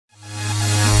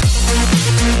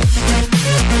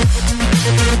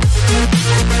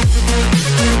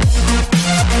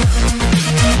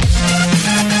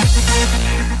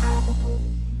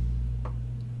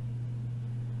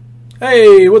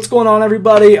Hey, what's going on,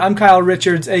 everybody? I'm Kyle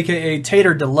Richards, a.k.a.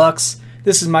 Tater Deluxe.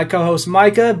 This is my co-host,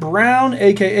 Micah Brown,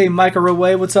 a.k.a. Micah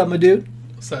Raway. What's up, my dude?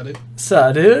 What's up, dude?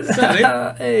 Sup, dude?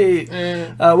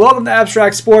 Hey. Welcome to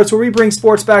Abstract Sports, where we bring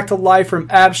sports back to life from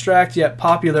abstract yet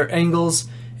popular angles.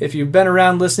 If you've been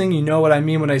around listening, you know what I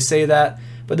mean when I say that.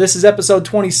 But this is episode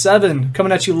 27,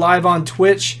 coming at you live on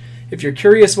Twitch. If you're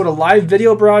curious what a live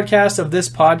video broadcast of this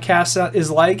podcast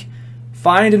is like,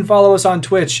 find and follow us on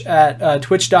Twitch at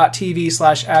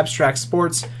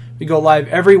twitch.tv/abstractsports. We go live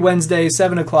every Wednesday,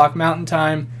 7 o'clock Mountain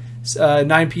Time,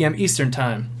 9 p.m. Eastern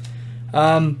Time.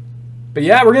 But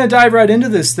yeah, we're going to dive right into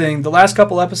this thing. The last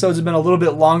couple episodes have been a little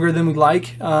bit longer than we'd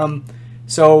like.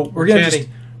 So we're going to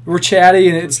we're chatty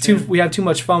and we have too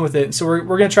much fun with it. So we're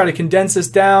going to try to condense this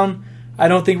down. I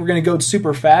don't think we're going to go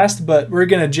super fast, but we're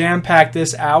going to jam-pack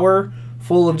this hour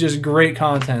full of just great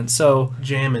content. So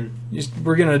jamming.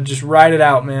 We're going to just ride it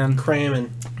out, man.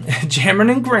 Cramming. Jamming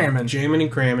and gramming. Jamming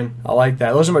and cramming. I like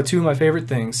that. Those are two of my favorite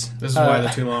things. This is why they're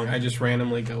too long. I just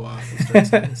randomly go off and start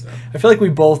saying stuff. I feel like we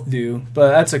both do,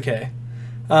 but that's okay.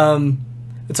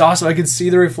 It's awesome. I can see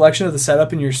the reflection of the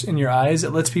setup in your eyes.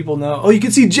 It lets people know. Oh, you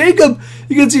can see Jacob.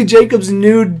 You can see Jacob's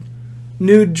nude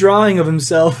drawing of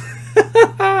himself.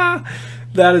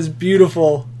 That is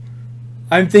beautiful.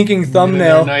 I'm thinking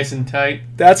thumbnail. Nice and tight.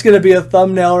 That's going to be a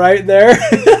thumbnail right there.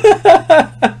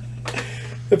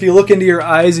 If you look into your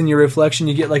eyes and your reflection,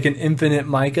 you get like an infinite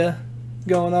Micah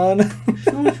going on.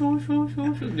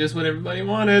 Just what everybody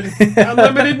wanted.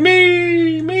 Unlimited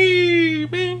me.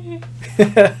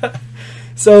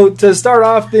 So to start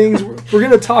off things, we're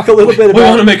going to talk a little bit about... We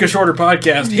want to make a shorter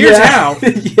podcast. Here's how.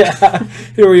 Yeah.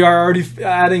 Here we are already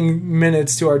adding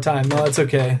minutes to our time. No, that's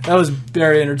okay. That was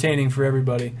very entertaining for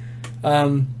everybody.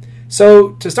 So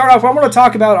to start off, I want to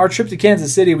talk about our trip to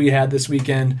Kansas City we had this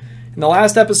weekend. In the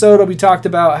last episode, we talked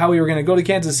about how we were going to go to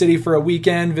Kansas City for a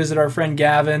weekend, visit our friend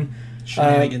Gavin.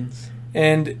 Shenanigans.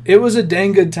 And it was a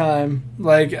dang good time.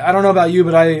 Like, I don't know about you,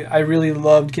 but I really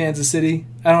loved Kansas City.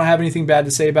 I don't have anything bad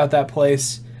to say about that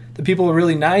place. The people are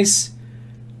really nice.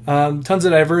 Tons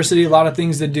of diversity, a lot of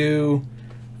things to do.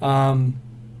 I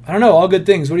don't know, all good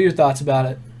things. What are your thoughts about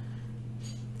it?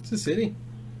 It's a city.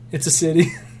 It's a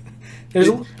city.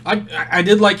 I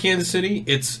did like Kansas City.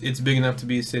 It's big enough to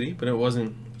be a city, but it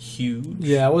wasn't huge.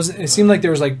 Yeah, it wasn't. It seemed like there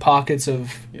was like pockets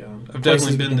of. Yeah, I've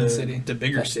definitely been to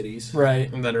bigger cities, right?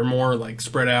 That are more like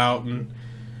spread out and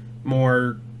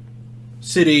more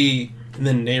city and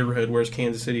then neighborhood. Whereas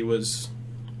Kansas City was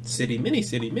city, mini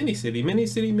city. Yeah,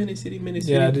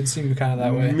 it did seem kind of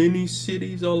that way. Mini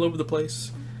cities all over the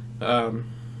place. Yeah,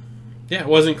 it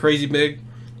wasn't crazy big.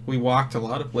 We walked a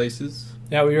lot of places.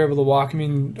 Yeah, we were able to walk. I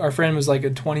mean, our friend was like a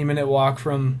 20-minute walk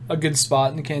from a good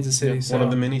spot in Kansas City. Yeah, one of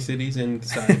the mini cities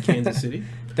inside Kansas City.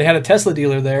 They had a Tesla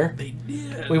dealer there. They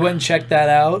did. We went and checked that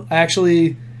out. I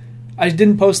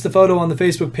didn't post the photo on the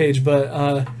Facebook page,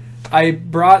 but I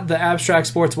brought the Abstract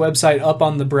Sports website up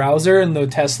on the browser and the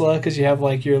Tesla because you have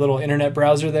like your little internet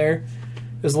browser there.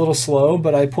 It was a little slow,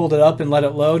 but I pulled it up and let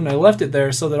it load, and I left it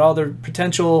there so that all the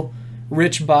potential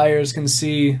rich buyers can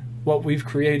see what we've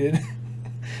created.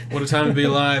 What a time to be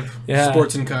alive. Yeah.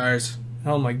 Sports and cars.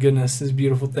 Oh my goodness, this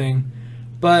beautiful thing.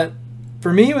 But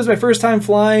for me, it was my first time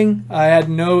flying. I had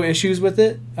no issues with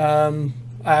it. I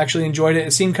actually enjoyed it.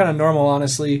 It seemed kind of normal,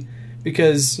 honestly,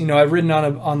 because, you know, I've ridden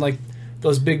on like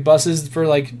those big buses for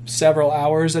like several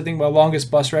hours. I think my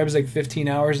longest bus ride was like 15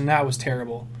 hours, and that was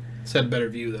terrible. This had a better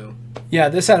view, though. Yeah,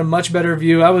 this had a much better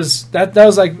view. I was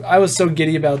so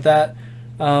giddy about that.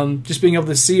 Just being able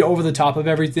to see over the top of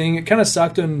everything. It kind of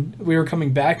sucked when we were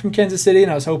coming back from Kansas City,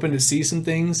 and I was hoping to see some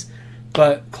things,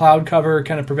 but cloud cover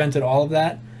kind of prevented all of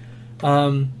that.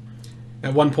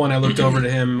 At one point, I looked over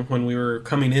to him when we were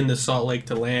coming into Salt Lake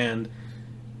to land,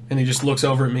 and he just looks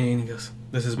over at me and he goes,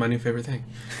 "This is my new favorite thing."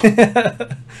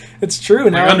 It's true.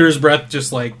 Like under his breath,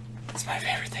 just like, "It's my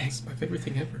favorite thing. It's my favorite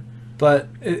thing ever." But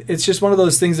it's just one of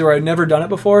those things where I'd never done it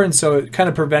before, and so it kind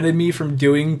of prevented me from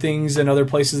doing things in other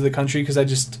places of the country because I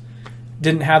just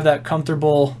didn't have that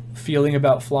comfortable feeling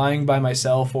about flying by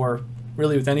myself or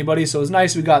really with anybody. So it was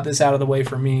nice we got this out of the way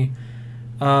for me.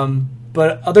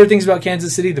 But other things about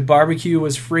Kansas City, the barbecue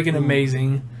was freaking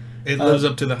amazing. It lives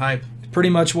up to the hype.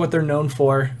 Pretty much what they're known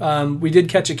for. We did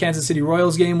catch a Kansas City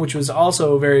Royals game, which was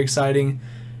also very exciting.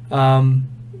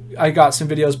 I got some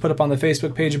videos put up on the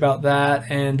Facebook page about that,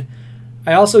 and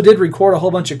I also did record a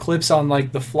whole bunch of clips on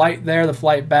like the flight there, the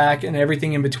flight back, and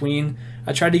everything in between.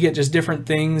 I tried to get just different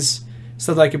things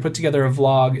so that I could put together a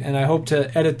vlog, and I hope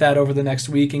to edit that over the next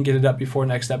week and get it up before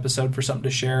next episode for something to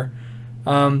share.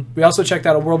 We also checked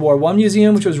out a World War I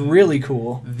museum, which was really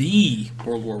cool. The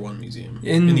World War I museum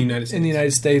in the United States. In the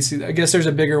United States. I guess there's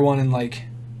a bigger one in like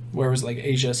where it was like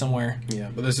Asia somewhere. Yeah,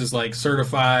 but this is like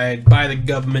certified by the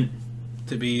government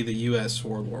to be the U.S.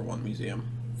 World War I Museum.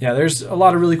 Yeah, there's a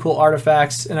lot of really cool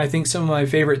artifacts, and I think some of my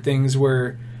favorite things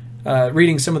were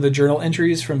reading some of the journal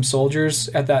entries from soldiers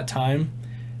at that time.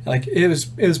 Like it was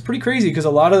pretty crazy because a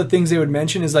lot of the things they would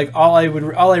mention is like all I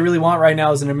really want right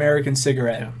now is an American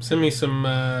cigarette. Yeah. Send me some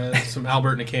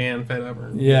Albert in a can, Fat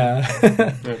Albert.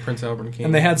 Yeah. Prince Albert in a can.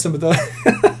 And they had some of those.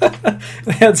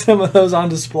 They had some of those on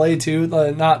display too.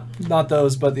 Not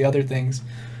those, but the other things.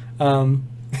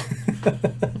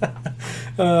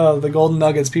 The golden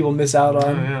nuggets people miss out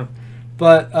on. Oh, yeah.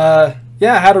 But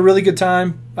yeah, I had a really good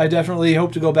time. I definitely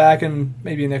hope to go back in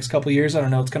maybe the next couple of years. I don't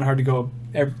know. It's kind of hard to go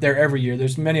there every year.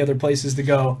 There's many other places to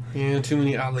go. Yeah, too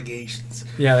many obligations.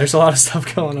 Yeah, there's a lot of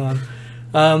stuff going on.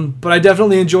 But I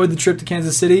definitely enjoyed the trip to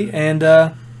Kansas City. And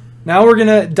now we're going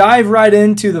to dive right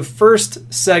into the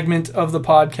first segment of the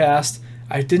podcast.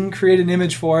 I didn't create an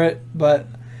image for it, but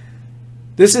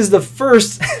this is the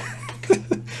first...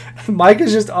 Mike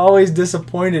has just always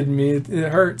disappointed me. It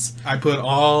hurts. I put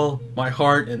all my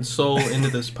heart and soul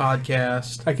into this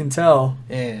podcast. I can tell.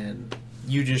 And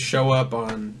you just show up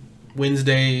on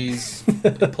Wednesdays,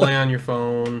 play on your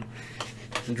phone,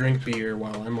 and drink beer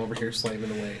while I'm over here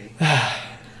slaving away.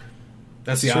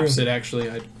 That's the True. opposite, actually.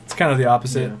 It's kind of the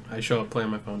opposite. Yeah, I show up, play on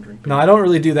my phone, drink beer. No, I don't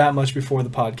really do that much before the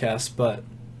podcast, but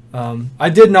I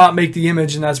did not make the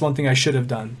image, and that's one thing I should have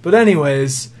done. But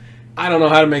anyways... I don't know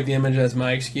how to make the image as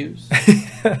my excuse.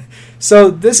 So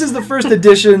this is the first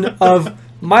edition of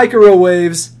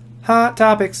Microwaves Hot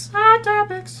Topics. Hot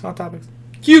Topics. Hot Topics.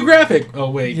 Cue graphic. Oh,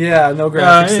 wait. Yeah, no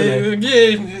graphics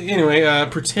today. Anyway,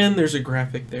 pretend there's a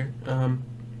graphic there.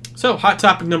 So, hot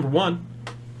topic number 1.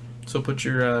 So put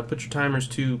your timers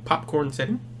to popcorn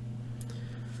setting.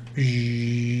 There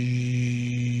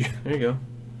you go.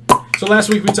 So last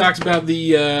week we talked about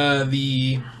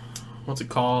the what's it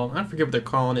called? I forget what they're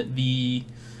calling it. The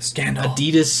scandal.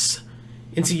 Adidas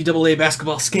NCAA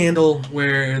basketball scandal,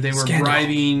 where they were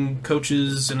bribing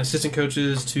coaches and assistant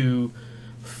coaches to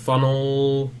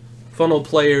funnel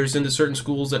players into certain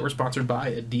schools that were sponsored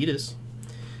by Adidas.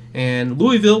 And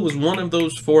Louisville was one of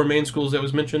those 4 main schools that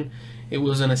was mentioned. It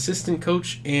was an assistant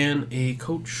coach and a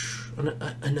coach,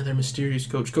 another mysterious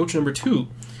coach. Coach number 2.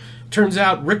 Turns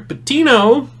out Rick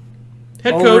Pitino,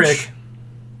 head coach. Rick.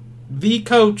 The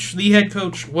head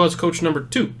coach, was coach number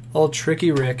 2. Old tricky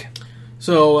Rick.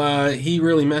 So he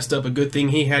really messed up a good thing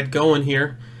he had going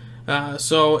here.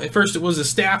 So at first it was a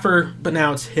staffer, but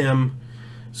now it's him.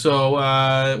 So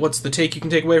what's the take you can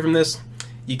take away from this?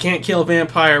 You can't kill a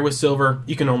vampire with silver.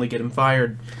 You can only get him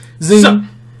fired. Zing. So,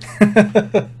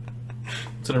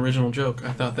 it's an original joke.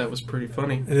 I thought that was pretty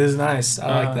funny. It is nice.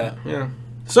 I like that. Yeah.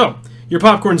 So your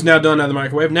popcorn's now done out of the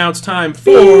microwave. Now it's time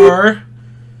for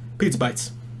pizza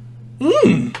bites.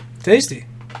 Mmm, tasty.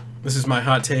 This is my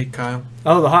hot take, Kyle.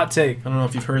 Oh, the hot take. I don't know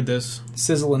if you've heard this.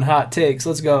 Sizzling hot takes.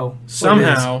 Let's go.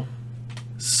 Somehow,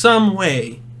 some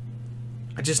way,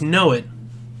 I just know it.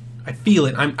 I feel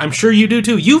it. I'm sure you do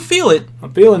too. You feel it.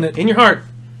 I'm feeling it. In your heart.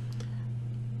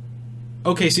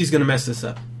 OKC's going to mess this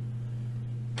up.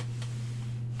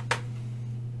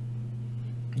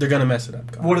 They're going to mess it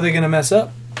up, Kyle. What are they going to mess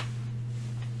up?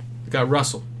 They got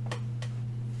Russell.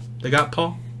 They got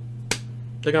Paul.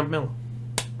 They got Melo.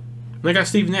 And they got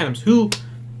Steven Adams, who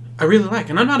I really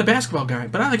like. And I'm not a basketball guy,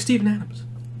 but I like Steven Adams.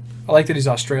 I like that he's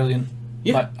Australian.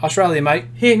 Yeah. Australian, mate.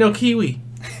 He ain't no Kiwi.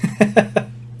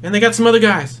 And they got some other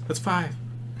guys. That's 5.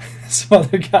 Some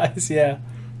other guys, yeah.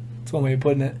 That's one way of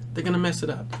putting it. They're going to mess it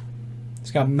up.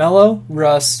 It's got Melo,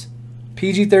 Russ,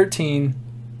 PG-13,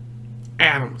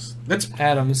 Adams.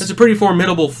 Adams. That's a pretty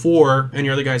formidable 4, and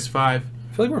your other guy's 5. I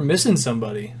feel like we're missing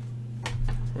somebody.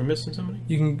 We're missing somebody?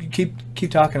 You can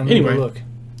keep talking. I'm Anyway. gonna go look.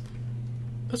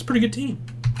 That's a pretty good team.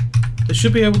 They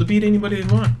should be able to beat anybody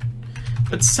they want.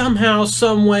 But somehow,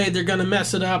 some way, they're going to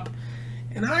mess it up.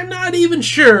 And I'm not even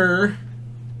sure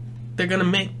they're going to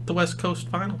make the West Coast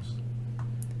Finals.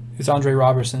 It's Andre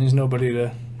Robertson. He's nobody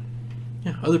to...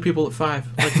 Yeah, other people at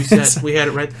 5. Like you said, we had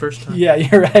it right the first time. Yeah,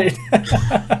 you're right.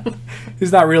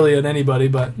 He's not really an anybody,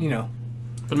 but, you know.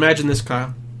 But imagine this,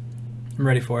 Kyle. I'm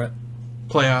ready for it.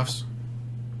 Playoffs.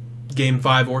 Game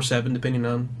 5 or 7, depending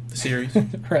on the series.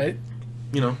 Right.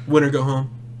 You know, win or go home.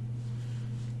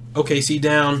 OKC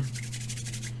down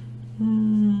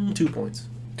 2 points.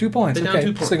 2 points. They're down Okay.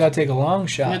 2 points. So they got to take a long We're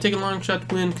shot. going to take a long shot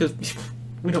to win because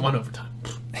we don't want overtime.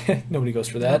 Nobody goes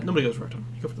for that. Nobody goes for overtime.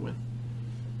 You go for the win.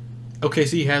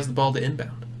 OKC has the ball to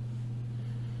inbound.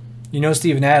 You know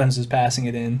Steven Adams is passing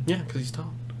it in. Yeah, because he's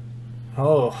tall.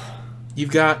 Oh.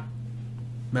 You've got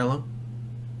Melo,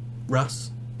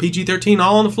 Russ, PG-13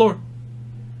 all on the floor.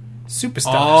 Superstars.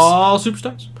 All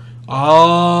superstars.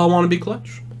 All want to be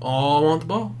clutch. All want the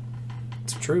ball.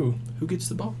 It's true. Who gets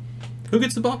the ball? Who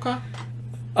gets the ball, Kyle?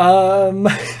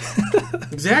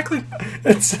 Exactly.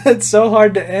 It's so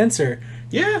hard to answer.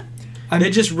 Yeah. They're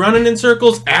just running in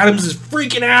circles. Adams is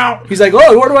freaking out. He's like,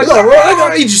 oh, where do I go? Where do I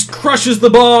go? He just crushes the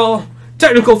ball.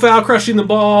 Technical foul, crushing the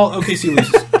ball. OKC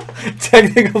loses.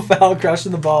 Technical foul,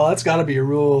 crushing the ball. That's got to be a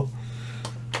rule.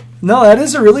 No, that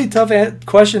is a really tough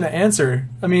question to answer.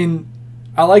 I mean,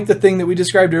 I like the thing that we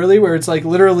described earlier where it's like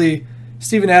literally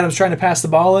Steven Adams trying to pass the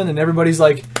ball in and everybody's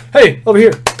like, hey, over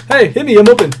here. Hey, hit me, I'm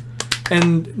open.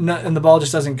 And the ball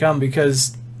just doesn't come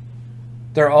because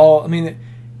they're all, I mean,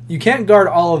 you can't guard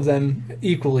all of them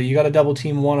equally. You got to double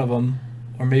team one of them,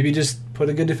 or maybe just put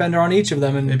a good defender on each of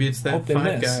them and maybe it's that hope they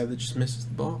five miss. guy that just misses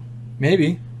the ball.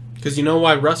 Maybe because you know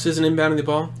why Russ isn't inbounding the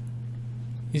ball?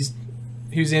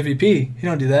 he was the MVP. He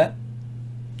don't do that.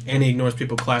 And he ignores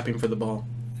people clapping for the ball,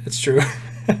 It's true.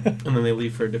 and then they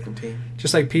leave for a different team.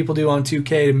 Just like people do on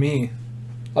 2K to me.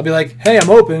 I'll be like, hey, I'm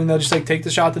open, and they'll just like take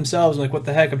the shot themselves. I'm like, what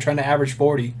the heck? I'm trying to average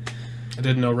 40. I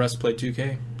didn't know Russ played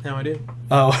 2K. Now I do.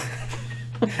 Oh.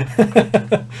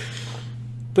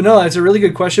 But no, that's a really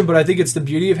good question, but I think it's the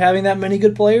beauty of having that many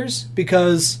good players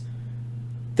because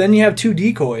then you have two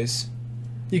decoys.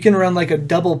 You can run like a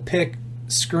double pick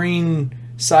screen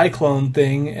cyclone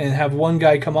thing and have one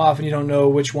guy come off and you don't know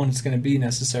which one it's going to be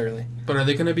necessarily. But are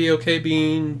they going to be okay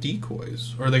being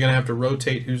decoys? Or are they going to have to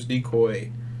rotate who's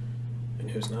decoy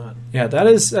and who's not? Yeah,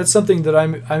 that's something that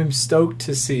I'm stoked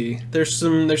to see. There's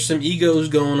some egos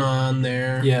going on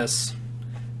there. Yes.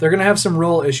 They're going to have some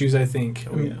role issues, I think.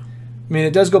 Oh, yeah. I mean,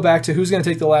 it does go back to who's going to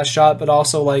take the last shot, but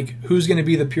also like who's going to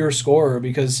be the pure scorer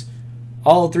because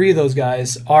all three of those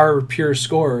guys are pure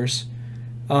scorers.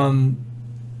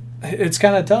 It's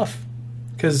kind of tough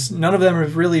because none of them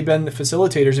have really been the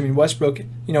facilitators. I mean, Westbrook,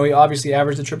 he obviously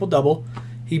averaged a triple-double.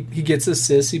 He gets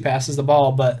assists, he passes the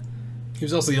ball, but he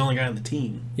was also the only guy on the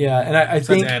team. Yeah, and I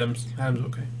think Adams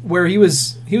okay. Where he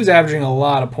was averaging a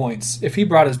lot of points. If he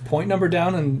brought his point number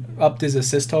down and upped his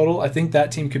assist total, I think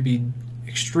that team could be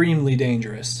extremely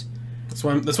dangerous. That's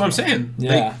what I'm saying.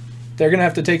 Yeah. They're going to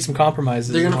have to take some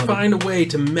compromises. They're going to find a way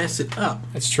to mess it up.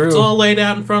 It's true. It's all laid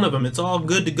out in front of them. It's all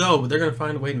good to go, but they're going to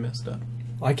find a way to mess it up.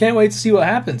 Well, I can't wait to see what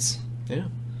happens. Yeah.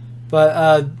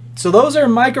 But so those are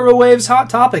Microwave's hot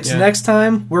topics. Yeah. Next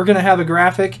time, we're going to have a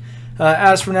graphic.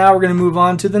 As for now, we're going to move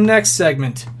on to the next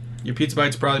segment. Your pizza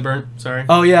bite's probably burnt. Sorry.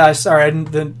 Oh, yeah. Sorry.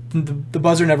 The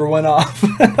buzzer never went off.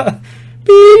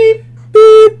 Beep,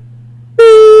 beep,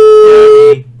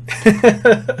 beep.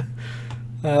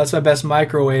 That's my best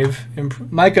microwave impression.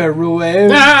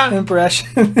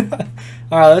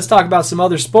 All right, let's talk about some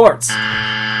other sports.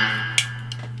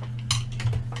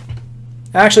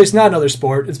 Actually, it's not another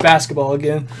sport. It's basketball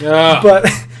again. But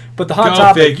the hot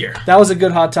topic. Figure. That was a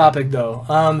good hot topic, though.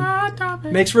 Hot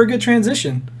topic. Makes for a good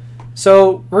transition.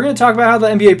 So we're going to talk about how the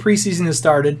NBA preseason has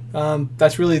started.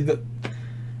 That's really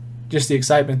just the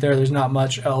excitement there. There's not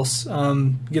much else.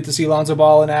 You get to see Lonzo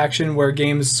Ball in action where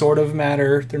games sort of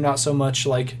matter. They're not so much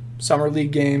like summer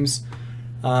league games.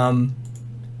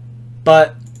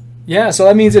 But, yeah, so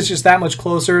that means it's just that much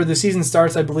closer. The season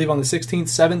starts, I believe, on the 16th,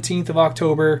 17th of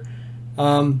October.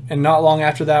 And not long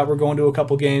after that, we're going to a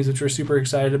couple games, which we're super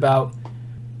excited about.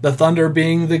 The Thunder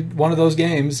being one of those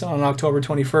games on October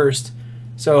 21st.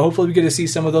 So hopefully we get to see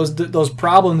some of those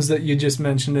problems that you just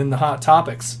mentioned in the hot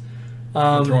topics.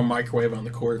 Throw a microwave on the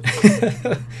court.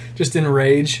 Just in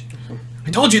rage. I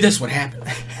told you this would happen.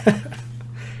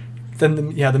 Then,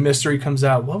 the mystery comes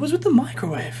out. What was with the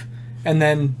microwave? And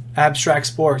then abstract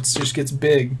sports just gets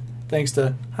big thanks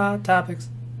to hot topics.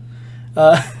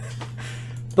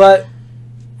 But,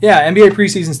 yeah, NBA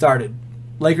preseason started.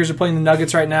 Lakers are playing the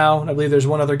Nuggets right now. I believe there's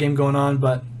one other game going on,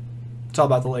 but it's all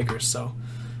about the Lakers. So,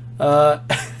 the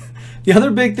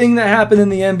other big thing that happened in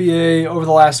the NBA over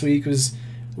the last week was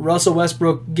Russell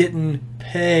Westbrook getting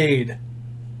paid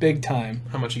big time.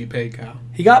 How much did you get paid, Kyle?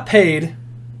 He got paid.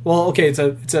 Well, okay, it's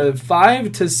a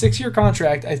 5 to 6 year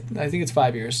contract. I think it's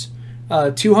 5 years.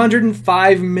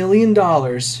 $205 million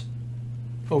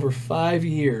over 5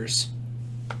 years.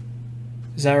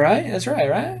 Is that right? That's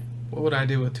right? What would I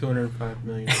do with $205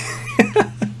 million?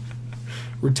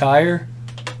 Retire?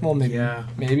 Well, maybe. Yeah.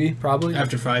 Maybe, probably.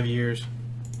 After 5 years.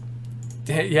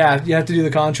 Yeah, you have to do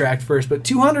the contract first. But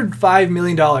 $205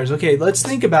 million. Okay, let's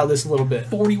think about this a little bit.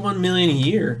 $41 million a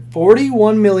year.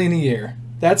 $41 million a year.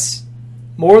 That's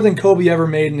more than Kobe ever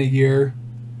made in a year.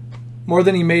 More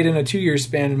than he made in a 2-year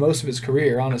span in most of his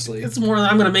career, honestly. It's more than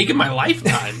I'm going to make in my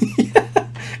lifetime.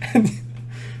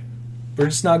 We're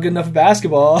just not good enough at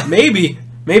basketball. Maybe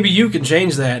you can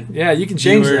change that. Yeah, you can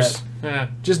change Viewers. that. Yeah.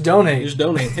 Just donate. Hit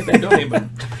that donate button.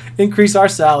 increase our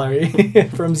salary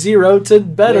from 0 to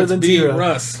better than 0.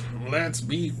 Let's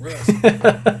be Russ.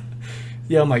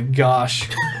 Yeah, oh my gosh.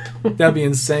 That'd be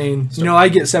insane. I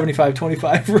get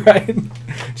 75-25, right?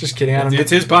 Just kidding. It's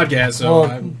his podcast,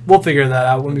 so we'll figure that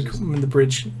out when the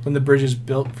bridge is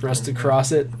built for us to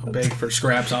cross it. I'll beg for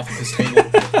scraps off of this table.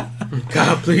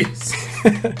 God, please.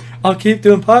 I'll keep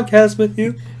doing podcasts with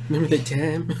you. Remember the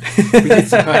time we did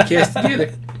some podcasts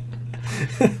together?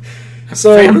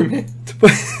 So, to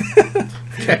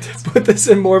put this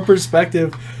in more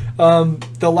perspective,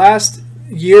 the last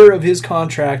year of his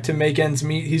contract to make ends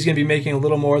meet, he's going to be making a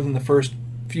little more than the first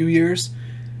few years.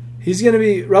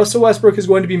 Russell Westbrook is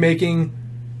going to be making,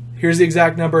 here's the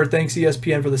exact number, thanks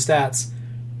ESPN for the stats,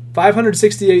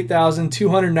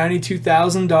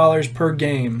 $568,292,000 per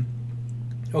game.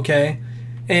 Okay?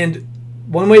 And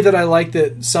one way that I like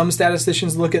that some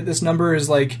statisticians look at this number is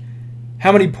like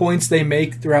how many points they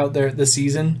make throughout the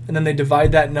season, and then they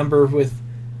divide that number with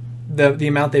the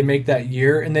amount they make that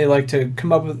year, and they like to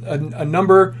come up with a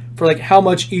number for like how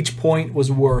much each point was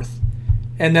worth,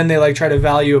 and then they like try to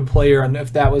value a player and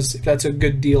if that's a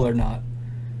good deal or not.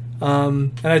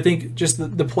 And I think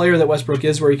just the player that Westbrook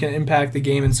is, where he can impact the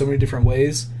game in so many different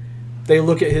ways, they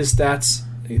look at his stats,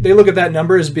 they look at that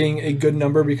number as being a good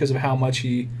number because of how much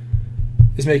he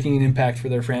is making an impact for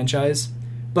their franchise.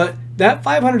 But that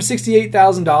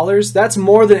 $568,000, that's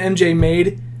more than MJ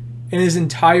made in his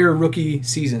entire rookie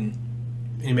season.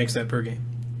 He makes that per game.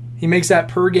 He makes that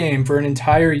per game for an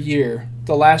entire year,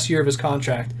 the last year of his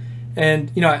contract.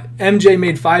 And, MJ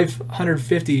made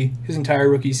 $550 his entire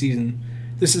rookie season.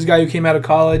 This is a guy who came out of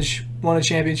college, won a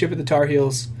championship at the Tar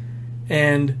Heels,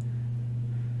 and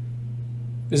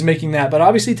is making that. But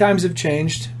obviously times have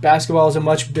changed. Basketball is a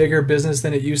much bigger business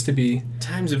than it used to be.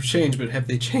 Times have changed, but have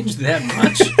they changed that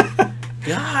much?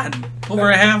 God,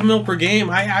 over $500,000 per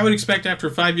game. I would expect after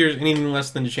 5 years, anything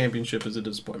less than a championship is a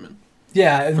disappointment.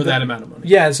 Yeah, for that amount of money.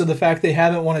 Yeah, so the fact they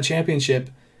haven't won a championship,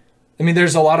 I mean,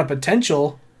 there's a lot of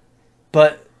potential,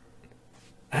 but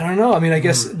I don't know. I mean, I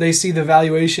guess they see the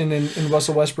valuation in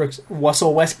Russell Westbrook staying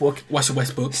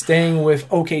with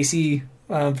OKC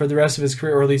for the rest of his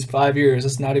career, or at least 5 years.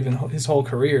 That's not even his whole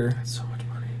career. That's so much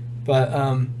money. But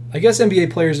I guess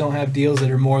NBA players don't have deals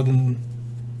that are more than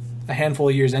a handful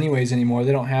of years anyways anymore.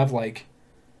 They don't have like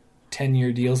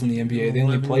 10-year deals in the NBA. They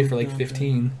only play for like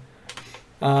 15.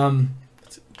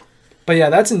 But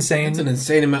yeah, that's insane. That's an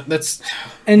insane amount.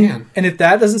 And if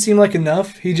that doesn't seem like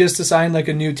enough, he just signed like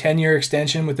a new 10-year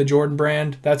extension with the Jordan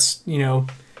brand. That's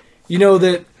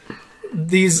that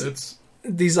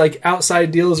these like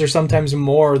outside deals are sometimes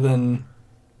more than,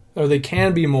 or they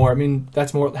can be more. I mean,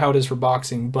 that's more how it is for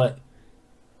boxing, but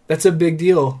that's a big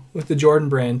deal with the Jordan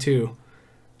brand too.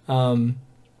 I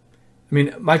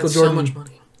mean, Michael Jordan. So much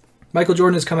money. Michael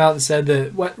Jordan has come out and said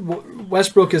that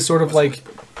Westbrook is sort of like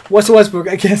Westbrook.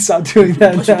 I can't stop doing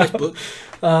that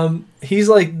now. He's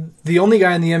like the only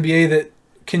guy in the NBA that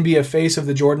can be a face of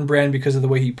the Jordan brand because of the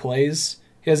way he plays.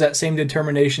 He has that same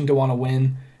determination to want to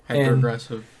win.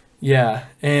 Hyper-aggressive. Yeah,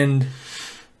 and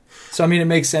so I mean, it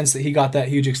makes sense that he got that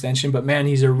huge extension. But man,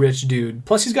 he's a rich dude.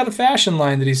 Plus, he's got a fashion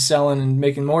line that he's selling and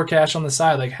making more cash on the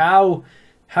side. Like how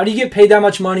do you get paid that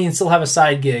much money and still have a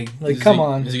side gig? Like, come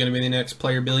on. Is he going to be the next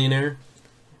player billionaire?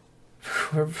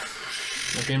 Like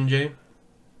MJ?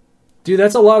 Dude,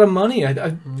 that's a lot of money. A lot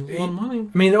of money.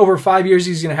 I mean, over 5 years,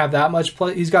 he's going to have that much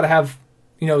play. He's got to have,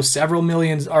 several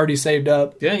millions already saved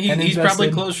up. Yeah, he's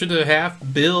probably closer to half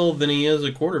bill than he is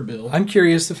a quarter bill. I'm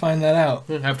curious to find that out.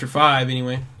 After 5,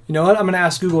 anyway. You know what? I'm going to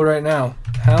ask Google right now.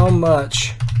 How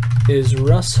much is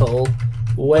Russell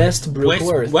Westbrook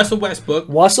worth? Russell Westbrook.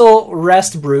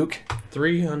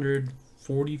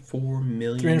 $344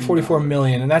 million. $344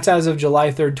 million, and that's as of July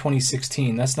 3rd,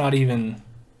 2016. That's not even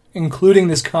including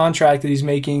this contract that he's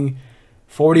making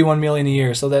 $41 million a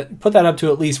year. So put that up to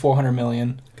at least $400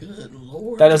 million. Good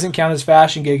Lord. That doesn't count his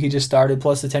fashion gig he just started,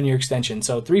 plus the 10-year extension.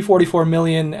 So $344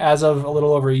 million as of a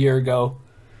little over a year ago.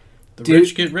 The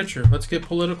rich get richer. Let's get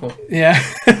political. Yeah.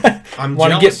 I'm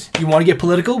jealous. You want to get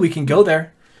political? We can go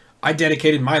there. I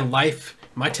dedicated my life,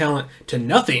 my talent to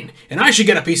nothing, and I should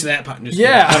get a piece of that pie.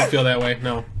 Yeah. I don't feel that way.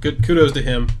 No. Good kudos to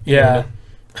him. Yeah.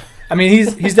 I mean,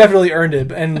 he's definitely earned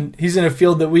it, and he's in a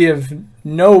field that we have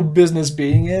no business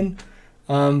being in.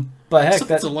 But heck,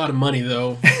 that's a lot of money,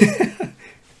 though.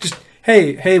 Just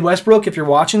hey, Westbrook, if you're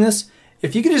watching this,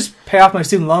 if you could just pay off my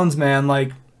student loans, man,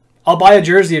 like I'll buy a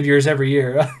jersey of yours every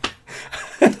year.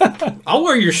 I'll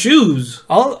wear your shoes.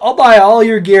 I'll buy all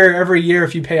your gear every year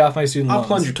if you pay off my student loans. I'll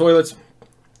plunge your toilets.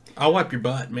 I'll wipe your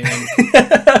butt, man.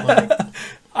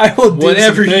 I will do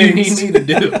whatever you need me to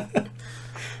do.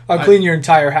 I'll clean your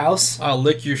entire house. I'll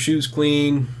lick your shoes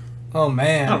clean. Oh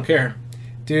man, I don't care,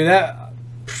 dude.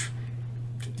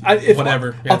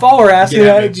 whatever. If all we're asking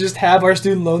is just have our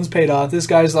student loans paid off, this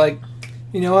guy's like,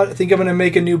 you know what? I think I'm gonna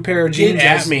make a new pair of jeans.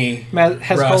 Get at me,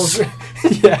 Russ.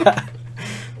 Yeah.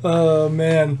 Oh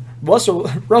man, Russell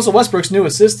Westbrook's new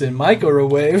assistant,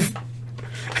 microwave.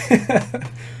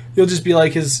 You'll just be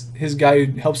like his guy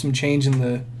who helps him change in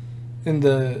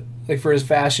the like for his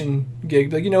fashion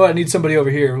gig. Like, you know what? I need somebody over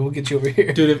here. We'll get you over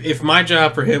here, dude. If my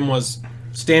job for him was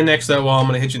stand next to that wall, I'm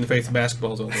gonna hit you in the face with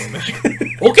basketballs all the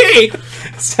way. Okay.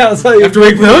 Sounds like after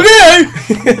we okay.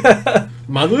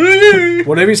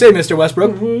 Whatever you say, Mr.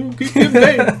 Westbrook.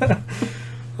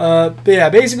 But yeah,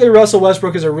 basically Russell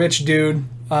Westbrook is a rich dude.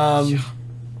 That's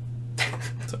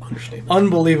an understatement.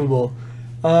 Unbelievable.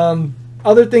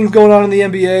 Other things going on in the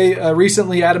NBA.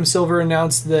 Recently, Adam Silver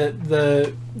announced that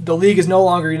the league is no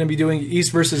longer going to be doing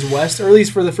East versus West, or at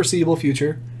least for the foreseeable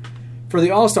future. For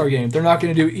the All-Star game, they're not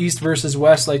going to do East versus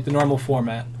West like the normal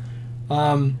format. What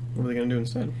are they going to do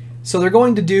instead? So they're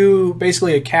going to do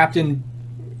basically a captain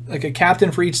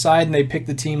for each side, and they pick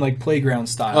the team like playground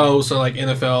style. Oh, so like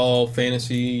NFL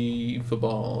fantasy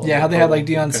football. Yeah, how they had like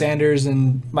Deion Sanders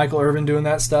and Michael Irvin doing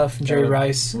that stuff, and Jerry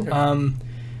Rice. Okay.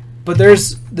 But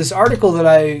there's this article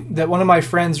that one of my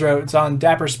friends wrote. It's on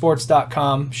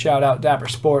dappersports.com. Shout out Dapper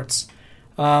Sports.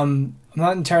 I'm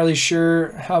not entirely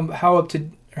sure how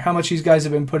much these guys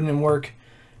have been putting in work,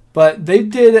 but they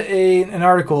did an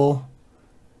article.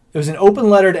 It was an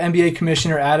open letter to NBA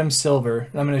Commissioner Adam Silver.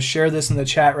 And I'm going to share this in the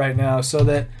chat right now so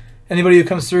that anybody who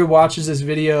comes through, watches this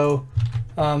video,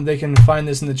 they can find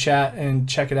this in the chat and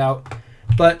check it out.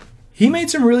 But he made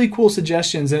some really cool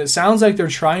suggestions, and it sounds like they're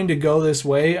trying to go this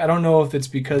way. I don't know if it's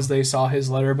because they saw his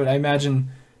letter, but I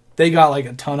imagine they got like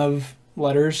a ton of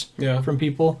letters from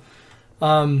people.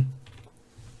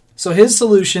 So his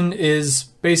solution is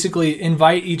basically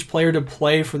invite each player to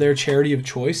play for their charity of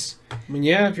choice. I mean,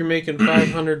 yeah, if you're making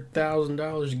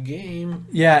 $500,000 a game.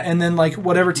 Yeah, and then like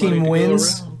whatever team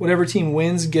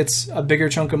wins gets a bigger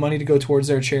chunk of money to go towards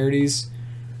their charities.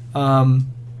 So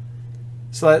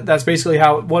that's basically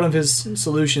one of his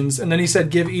solutions. And then he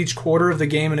said give each quarter of the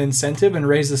game an incentive and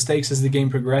raise the stakes as the game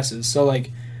progresses. So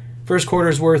like first quarter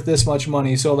is worth this much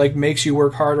money, so it like makes you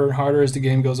work harder and harder as the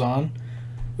game goes on,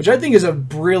 which I think is a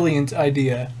brilliant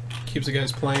idea. Keeps the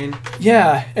guys playing.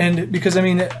 Yeah, and because I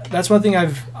mean that's one thing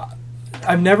I've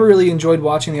never really enjoyed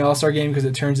watching the All-Star game because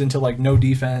it turns into like no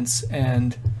defense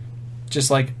and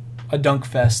just like a dunk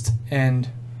fest. And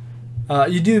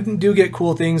you do get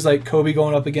cool things like Kobe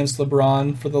going up against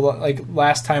LeBron for the like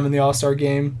last time in the All-Star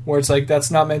game, where it's like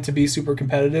that's not meant to be super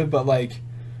competitive, but like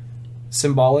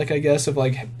symbolic, I guess, of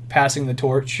like passing the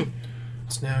torch.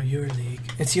 It's now your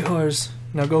league. It's yours.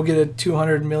 Now go get a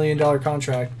 $200 million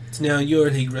contract. It's now your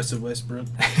league, Russell Westbrook.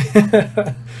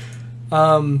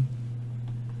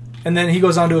 And then he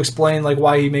goes on to explain like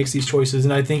why he makes these choices,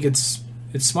 and I think it's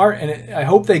smart, and I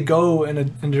hope they go in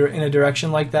a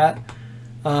direction like that.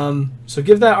 So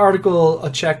give that article a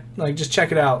check. Like just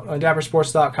check it out on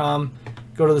dappersports.com.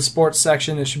 Go to the sports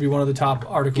section. It should be one of the top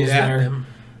articles there.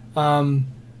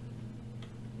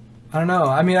 I don't know.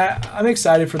 I mean, I'm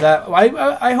excited for that.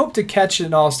 I hope to catch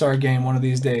an All-Star game one of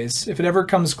these days. If it ever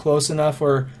comes close enough,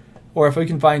 or if we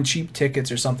can find cheap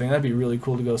tickets or something, that'd be really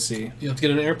cool to go see. You have to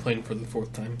get an airplane for the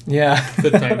fourth time. Yeah.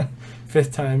 Fifth time.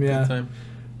 Fifth time, yeah. Fifth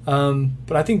time.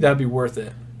 But I think that'd be worth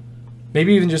it.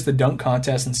 Maybe even just the dunk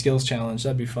contest and skills challenge.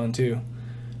 That'd be fun, too.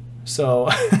 So,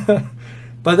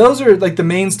 but those are like the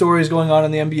main stories going on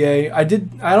in the NBA. I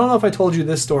don't know if I told you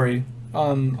this story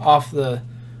off the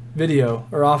video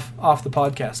or off the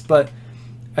podcast, but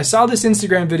I saw this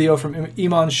Instagram video from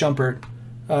Iman Shumpert.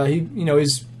 He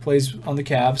plays on the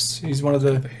Cavs. He's one of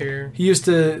the hair. He used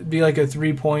to be like a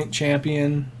 3-point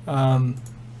champion.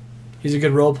 He's a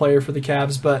good role player for the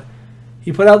Cavs, but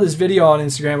he put out this video on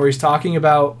Instagram where he's talking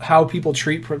about how people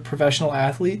treat professional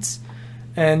athletes,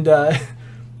 and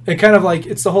it kind of like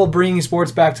it's the whole bringing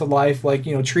sports back to life, like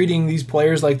treating these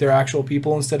players like they're actual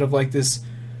people instead of like this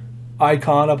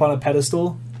icon up on a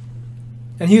pedestal.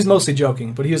 And he was mostly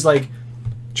joking, but he was like,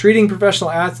 treating professional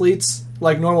athletes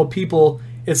like normal people,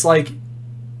 it's like,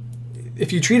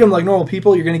 if you treat them like normal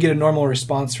people, you're going to get a normal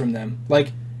response from them.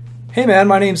 Like, hey man,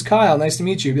 my name's Kyle, nice to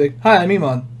meet you. Be like, hi, I'm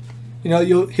Iman.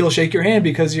 He'll shake your hand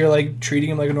because you're like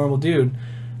treating him like a normal dude.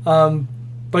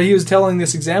 But he was telling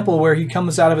this example where he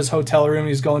comes out of his hotel room,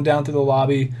 he's going down through the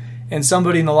lobby, and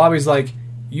somebody in the lobby's like,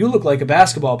 you look like a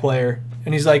basketball player.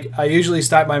 And he's like, I usually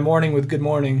start my morning with good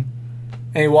morning.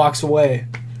 And he walks away.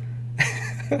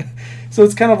 So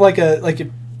it's kind of like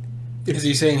Is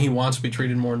he saying he wants to be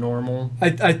treated more normal?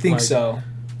 I think so.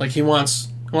 Like he wants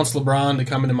LeBron to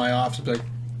come into my office and be like,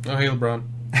 oh, hey, LeBron.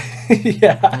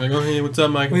 Yeah. I'm like, oh, hey, what's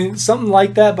up, Mike? I mean, something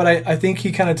like that, but I think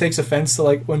he kind of takes offense to,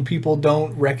 like, when people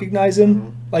don't recognize him. Mm-hmm.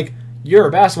 Like, you're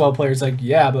a basketball player. It's like,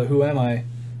 yeah, but who am I?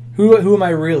 Who am I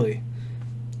really?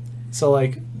 So,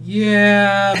 like...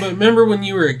 Yeah, but remember when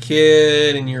you were a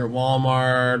kid and you're at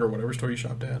Walmart or whatever store you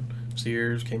shopped at,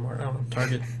 Sears, Kmart, I don't know,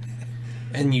 Target,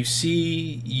 and you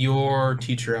see your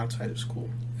teacher outside of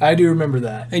school. I do remember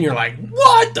that. And you're like,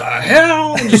 what the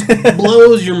hell? It just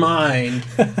blows your mind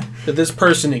that this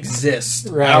person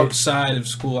exists outside of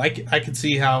school. I could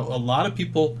see how a lot of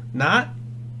people, not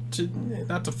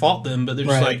to fault them, but they're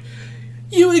just like,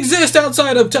 you exist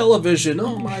outside of television.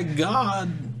 Oh my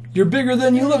God. You're bigger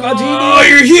than you look on TV. Oh,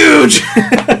 you're huge!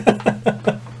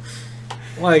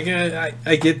 Like,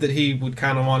 I get that he would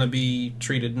kind of want to be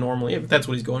treated normally, if that's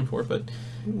what he's going for, but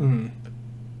you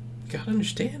gotta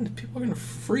understand that people are going to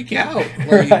freak out.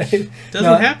 Like, it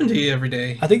doesn't happen to you every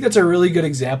day. I think that's a really good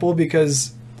example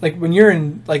because, like, when you're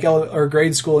in, like, or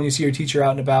grade school and you see your teacher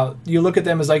out and about, you look at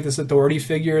them as, like, this authority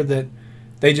figure that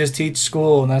they just teach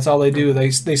school and that's all they do.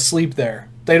 They sleep there.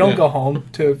 They don't go home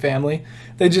to a family.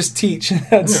 They just teach.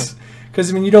 That's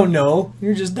because, I mean, you don't know.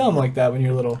 You're just dumb like that when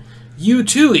you're little. You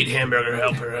too eat hamburger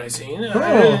helper, I see.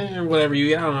 Or whatever you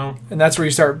eat, I don't know. And that's where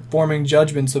you start forming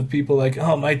judgments of people like,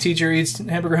 oh, my teacher eats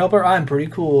hamburger helper. I'm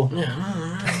pretty cool.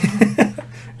 Yeah.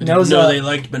 Know they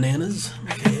liked bananas.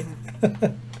 Okay.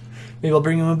 Maybe I'll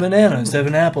bring him a banana instead of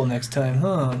an apple next time,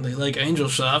 huh? They like Angel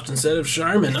Soft instead of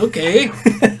Charmin. Okay.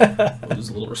 There's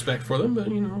a little respect for them, but,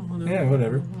 you know, whatever. Yeah,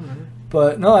 whatever.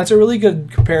 But, no, that's a really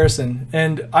good comparison.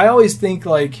 And I always think,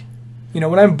 like, you know,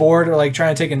 when I'm bored or, like,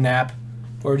 trying to take a nap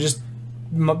or just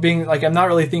being, like, I'm not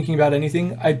really thinking about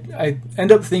anything, I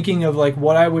end up thinking of, like,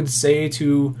 what I would say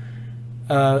to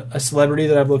a celebrity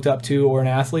that I've looked up to or an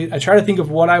athlete. I try to think of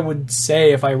what I would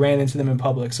say if I ran into them in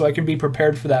public so I can be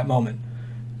prepared for that moment.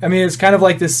 I mean, it's kind of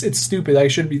like this, it's stupid. I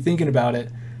shouldn't be thinking about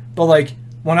it. But, like,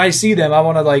 when I see them, I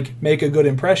want to, like, make a good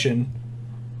impression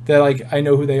that, like, I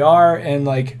know who they are and,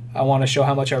 like, I want to show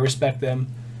how much I respect them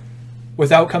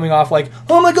without coming off like,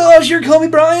 oh my gosh, you're Kobe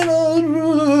Bryant.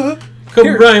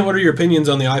 Kobe Bryant, what are your opinions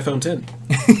on the iPhone 10?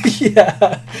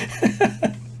 Yeah.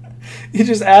 You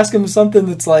just ask him something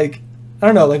that's like, I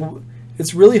don't know, like,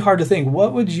 it's really hard to think.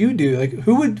 What would you do?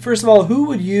 Like, first of all, who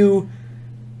would you,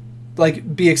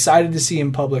 like, be excited to see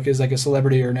in public as, like, a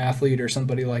celebrity or an athlete or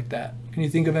somebody like that? Can you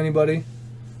think of anybody?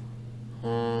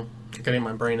 Getting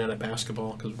my brain out of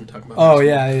basketball because we've been talking about. Oh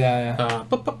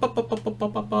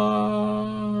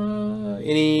basketball.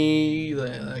 Any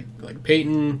like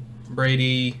Peyton,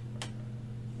 Brady,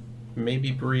 maybe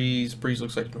Breeze. Breeze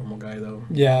looks like a normal guy though.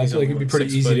 Yeah, I feel like it'd be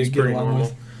pretty easy to get along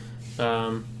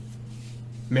with.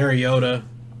 Mariota,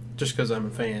 just because I'm a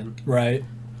fan. Right.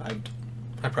 I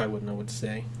probably wouldn't know what to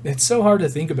say. It's so hard to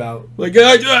think about. Like,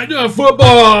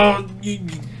 football, you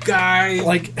guy.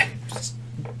 Like.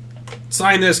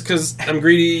 Sign this because I'm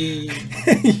greedy.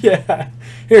 Yeah.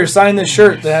 Here, sign this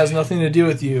shirt that has nothing to do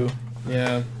with you.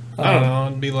 Yeah. I don't know.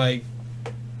 It'd be like,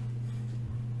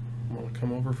 want to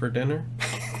come over for dinner?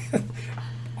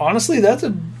 Honestly, that's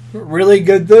a really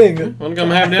good thing. Want to come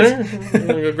have dinner? Want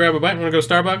to go grab a bite? Want to go to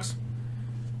Starbucks?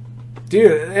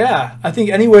 Dude, yeah. I think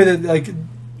any way that, like...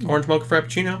 Orange mocha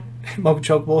frappuccino? Mocha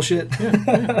choke bullshit.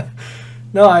 Yeah.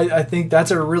 No, I think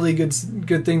that's a really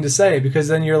good thing to say because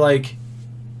then you're like...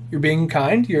 You're being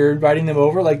kind. You're inviting them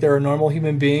over like they're a normal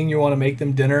human being. You want to make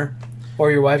them dinner, or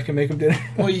your wife can make them dinner.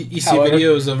 Well, you see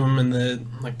videos of them, and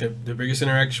the biggest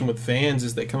interaction with fans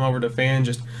is they come over to fans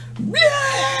just,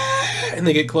 and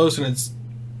they get close, and it's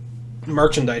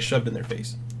merchandise shoved in their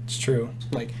face. It's true.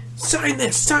 Like, sign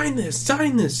this, sign this,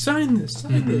 sign this, sign this,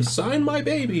 sign this, sign my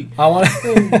baby. I want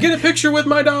to get a picture with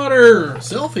my daughter,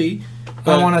 selfie.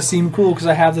 I want to seem cool because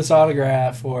I have this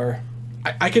autograph, or.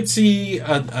 I could see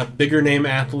a bigger name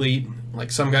athlete,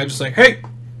 like some guy just like, hey,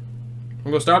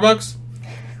 wanna go to Starbucks?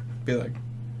 Be like,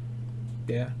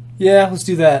 yeah. Yeah, let's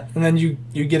do that. And then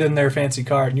you get in their fancy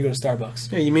car and you go to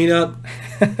Starbucks. Yeah, you meet up.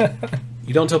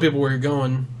 You don't tell people where you're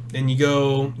going. And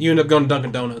you end up going to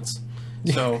Dunkin' Donuts.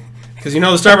 So, because you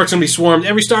know the Starbucks going to be swarmed.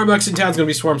 Every Starbucks in town is going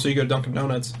to be swarmed, so you go to Dunkin'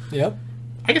 Donuts. Yep.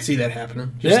 I could see that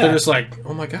happening. They're just like,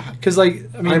 oh my God. Because, like,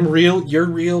 I mean... I'm real, you're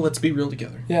real, let's be real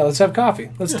together. Yeah, let's have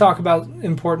coffee. Let's talk about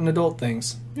important adult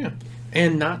things. Yeah.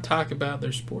 And not talk about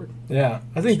their sport. Yeah.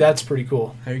 I think that's pretty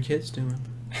cool. How are your kids doing?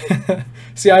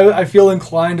 See, I feel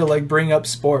inclined to, like, bring up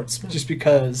sports just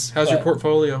because... How's your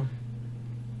portfolio?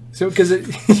 So, because it...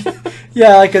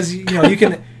 yeah, like, because, you know, you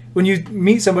can... When you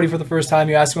meet somebody for the first time,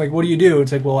 you ask them, like, what do you do?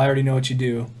 It's like, well, I already know what you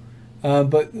do.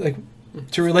 But, like,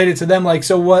 to relate it to them, like,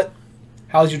 so what...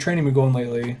 How's your training been going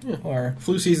lately? Yeah. Or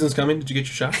flu season's coming. Did you get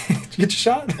your shot? Did you get your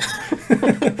shot?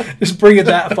 Just bring it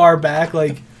that far back.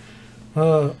 Like,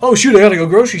 Oh shoot! I gotta go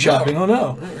grocery shopping. Oh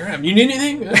no! You need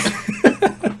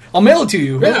anything? I'll mail it to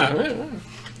you. Yeah.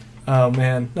 Oh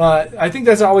man, I think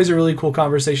that's always a really cool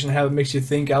conversation to have. It makes you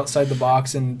think outside the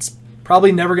box, and it's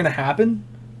probably never going to happen.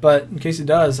 But in case it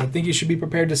does, I think you should be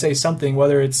prepared to say something,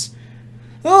 whether it's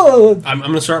I'm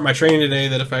going to start my training today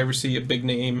that if I ever see a big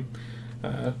name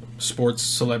sports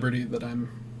celebrity that I'm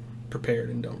prepared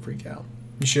and don't freak out.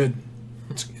 You should.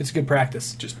 It's good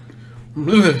practice. Just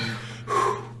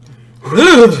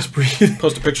Just breathe.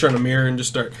 Post a picture on a mirror and just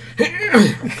start.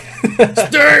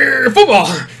 Star football.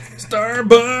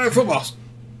 Starbucks football.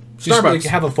 Just like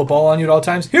have a football on you at all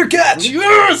times. Here, catch.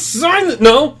 Yes, sign it.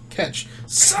 No, catch.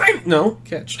 Sign. No,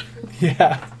 catch.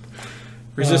 Yeah.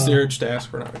 Resist the urge to ask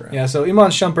for an autograph. Yeah. So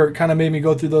Iman Shumpert kind of made me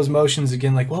go through those motions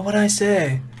again. Like, what would I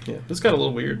say? Yeah, this got a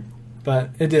little weird. But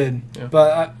it did. Yeah.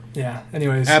 But yeah.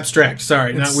 Anyways. Abstract.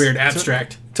 Sorry, not weird.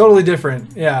 Abstract. Totally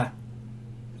different. Yeah.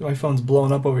 My phone's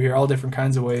blowing up over here, all different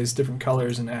kinds of ways, different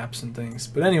colors and apps and things.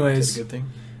 But anyways, is that a good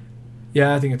thing?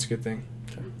 Yeah, I think it's a good thing.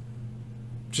 Okay.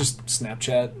 Just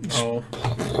Snapchat. Oh,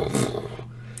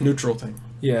 neutral thing.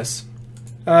 Yes.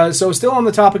 So still on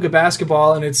the topic of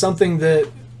basketball, and it's something that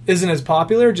isn't as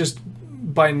popular just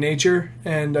by nature,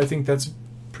 and I think that's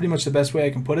pretty much the best way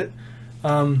I can put it.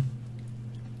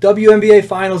 WNBA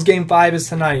Finals Game 5 is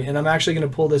tonight, and I'm actually going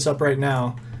to pull this up right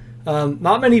now.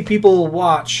 Not many people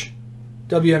watch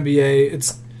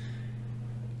WNBA.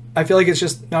 I feel like it's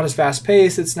just not as fast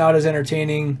paced. It's not as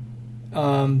entertaining,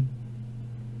 and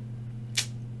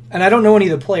I don't know any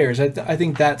of the players. I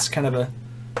think that's kind of a.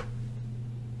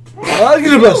 Oh,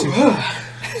 God bless you.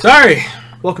 Sorry.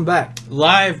 Welcome back.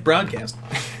 Live broadcast.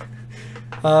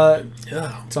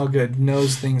 It's all good.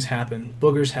 Knows things happen.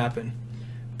 Boogers happen.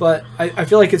 But I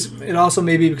feel like it also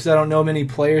may be because I don't know many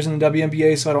players in the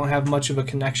WNBA, so I don't have much of a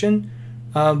connection.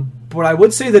 But I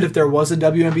would say that if there was a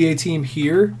WNBA team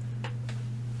here...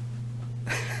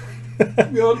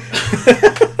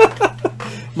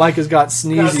 Mike has got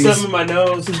sneezes. Got something in my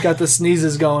nose. He's got the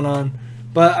sneezes going on.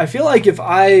 But I feel like if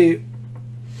I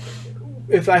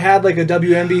had like a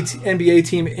WNBA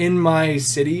team in my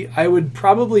city, I would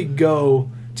probably go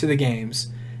to the games.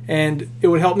 And it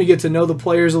would help me get to know the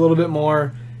players a little bit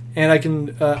more, and I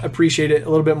can appreciate it a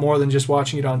little bit more than just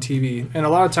watching it on TV. And a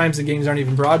lot of times the games aren't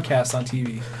even broadcast on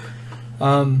TV.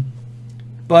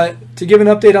 But to give an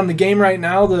update on the game right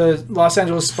now, the Los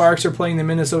Angeles Sparks are playing the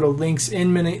Minnesota Lynx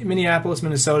in Minneapolis,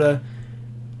 Minnesota.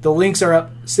 The Lynx are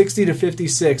up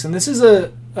 60-56, and this is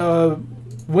a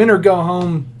winner go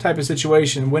home type of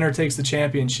situation. Winner takes the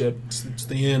championship. It's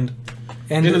the end.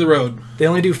 And end of the road. They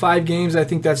only do 5 games. I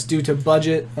think that's due to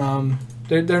budget.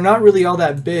 They're not really all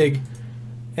that big.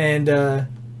 And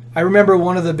I remember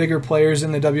one of the bigger players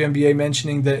in the WNBA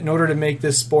mentioning that in order to make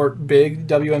this sport big,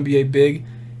 WNBA big,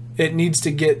 it needs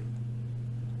to get,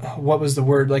 what was the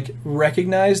word, like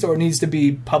recognized, or it needs to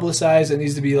be publicized. It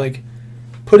needs to be like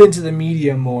put into the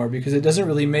media more, because it doesn't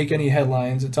really make any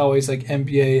headlines. It's always like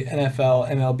NBA,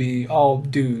 NFL, MLB, all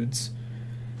dudes.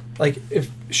 Like if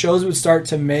shows would start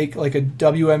to make like a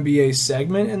WNBA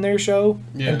segment in their show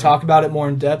and talk about it more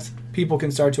in depth, people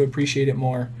can start to appreciate it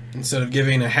more. Instead of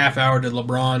giving a half hour to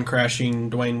LeBron crashing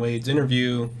Dwayne Wade's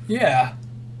interview,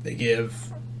 they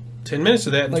give 10 minutes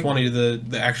of that and 20 to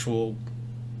the actual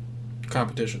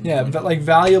competition. Yeah, but like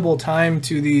valuable time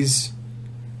to these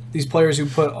players who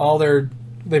put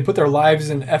put their lives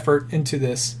and effort into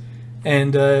this,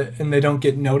 and they don't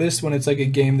get noticed when it's like a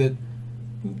game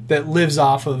that lives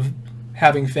off of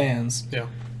having fans. Yeah.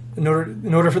 In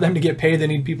order for them to get paid, they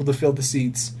need people to fill the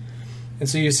seats. And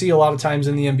so you see a lot of times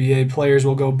in the NBA, players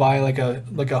will go buy like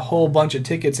a whole bunch of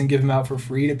tickets and give them out for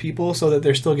free to people so that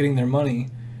they're still getting their money.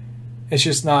 It's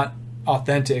just not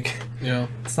authentic. Yeah.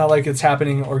 It's not like it's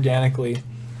happening organically.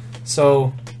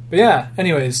 So, but yeah,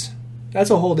 anyways,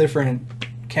 that's a whole different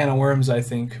can of worms, I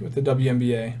think, with the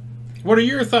WNBA. What are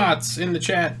your thoughts in the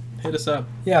chat? Hit us up.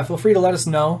 Yeah, feel free to let us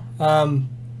know. I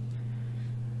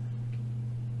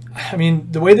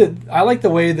mean, to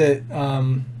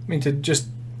just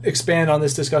expand on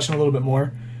this discussion a little bit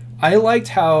more, I like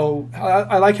how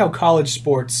college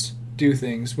sports do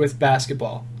things with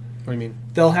basketball. What do you mean?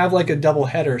 They'll have like a double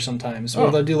header sometimes, where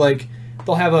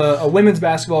they'll have a women's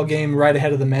basketball game right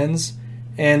ahead of the men's,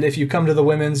 and if you come to the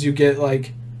women's, you get you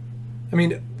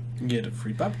get a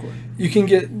free popcorn. You can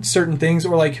get certain things,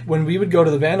 or like when we would go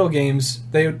to the Vandal games,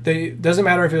 they doesn't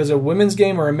matter if it was a women's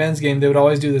game or a men's game, they would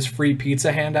always do this free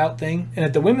pizza handout thing. And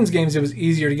at the women's games, it was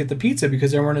easier to get the pizza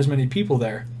because there weren't as many people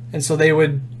there, and so they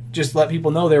would just let people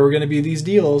know there were going to be these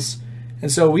deals.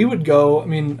 And so we would go. I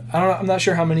mean, I'm not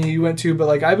sure how many you went to, but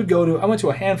like I went to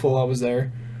a handful. I was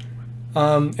there,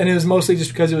 and it was mostly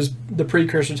just because it was the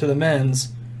precursor to the men's.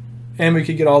 and we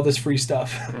could get all this free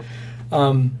stuff.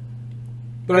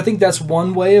 But I think that's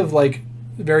one way of like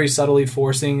very subtly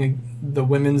forcing the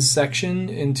women's section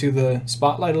into the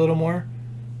spotlight a little more.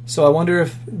 So I wonder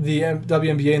if the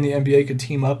WNBA and the NBA could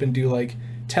team up and do like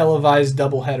televised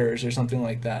double headers or something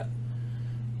like that.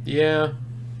 Yeah.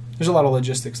 There's a lot of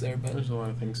logistics there, but there's a lot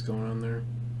of things going on there.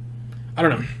 I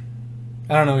don't know.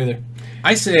 I don't know either.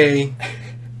 I say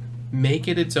make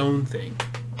it its own thing.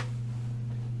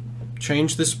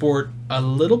 Change the sport a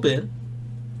little bit.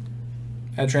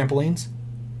 Add trampolines?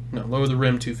 No, lower the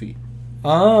rim 2 feet.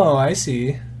 Oh, I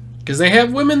see. Because they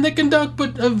have women that can dunk,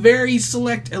 but a very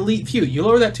select elite few. You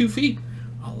lower that 2 feet,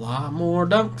 a lot more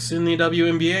dunks in the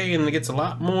WNBA, and it gets a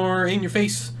lot more in your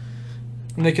face.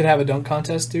 And they could have a dunk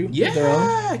contest too? Yeah, their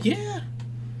own? yeah.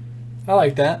 I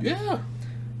like that. Yeah.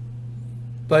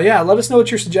 But yeah, let us know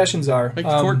what your suggestions are. Make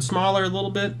the court smaller a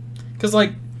little bit. Because,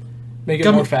 like... Make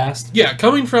it more fast. Yeah,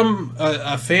 coming from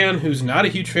a fan who's not a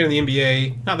huge fan of the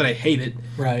NBA, not that I hate it.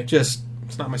 Right. Just,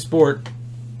 it's not my sport.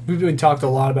 We've been talked a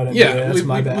lot about NBA. Yeah, That's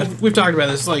my bad. We've talked about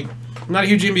this. Like, I'm not a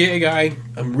huge NBA guy.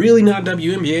 I'm really not a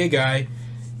WNBA guy.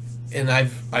 And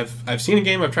I've seen a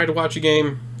game. I've tried to watch a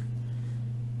game.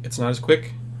 It's not as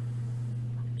quick.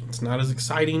 It's not as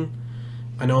exciting.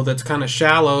 I know that's kind of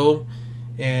shallow.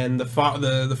 And the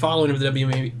following of the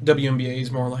WNBA is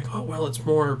more like, oh, well, it's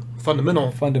more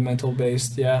fundamental. Fundamental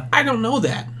based, yeah. I don't know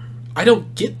that. I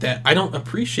don't get that. I don't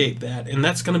appreciate that. And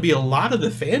that's going to be a lot of the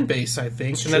fan base, I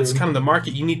think. And that's kind of the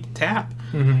market you need to tap.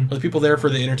 Mm-hmm. The people there for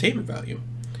the entertainment value.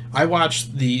 I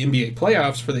watched the NBA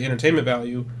playoffs for the entertainment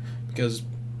value because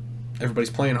everybody's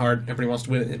playing hard. Everybody wants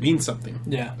to win it. It means something.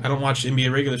 Yeah. I don't watch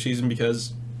NBA regular season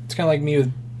because... It's kind of like me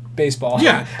with baseball.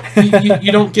 Yeah.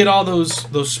 you don't get all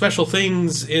those special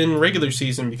things in regular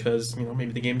season because,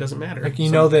 maybe the game doesn't matter. Like, you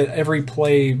know that every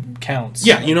play counts.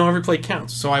 Yeah, every play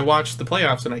counts. So I watch the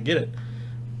playoffs and I get it.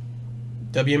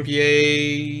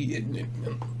 WNBA,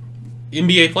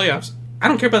 NBA playoffs, I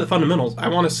don't care about the fundamentals. I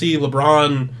want to see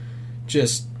LeBron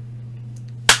just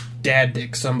dad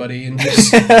dick somebody and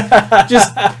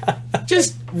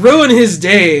just ruin his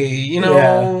day,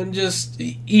 and just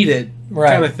eat it.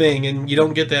 Right. Kind of thing, and you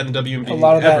don't get that in WNBA. A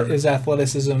lot of that is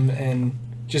athleticism and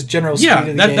just general speed of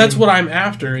the game. That's what I'm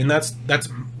after, and that's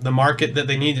the market that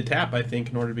they need to tap, I think,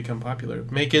 in order to become popular.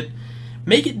 Make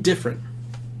it different.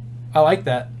 I like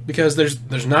that. Because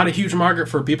there's not a huge market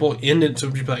for people in it to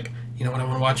be like, you know what I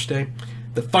want to watch today?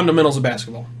 The fundamentals of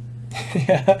basketball.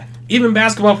 Yeah. Even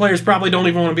basketball players probably don't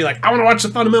even want to be like, I want to watch the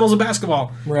fundamentals of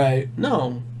basketball. Right.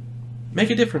 No. Make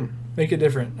it different. Make it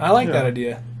different. I like that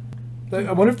idea.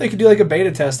 I wonder if they could do like a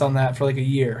beta test on that for like a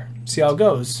year. See how it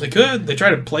goes. They could. They try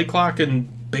to play clock in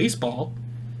baseball.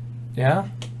 Yeah.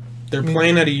 They're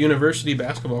playing at a university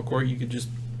basketball court. You could just...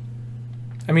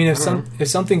 if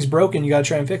something's broken, you got to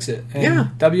try and fix it.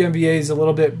 And WNBA is a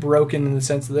little bit broken in the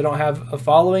sense that they don't have a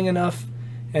following enough,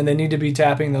 and they need to be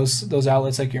tapping those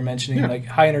outlets like you're mentioning, like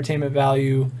high entertainment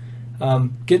value.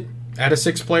 Add a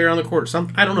sixth player on the court.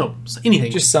 I don't know.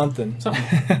 Anything. Just something.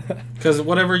 Because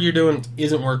whatever you're doing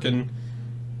isn't working,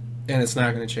 and it's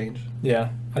not going to change. Yeah.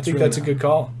 I think that's a good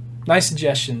call. Nice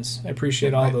suggestions. I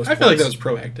appreciate all those. I feel like that was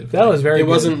proactive. That was very good. It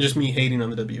wasn't just me hating on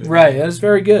the WNBA. Right. That was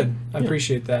very good. I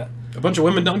appreciate that. A bunch of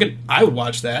women dunking. I would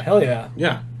watch that. Hell yeah.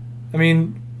 Yeah.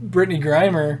 Brittany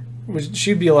Griner,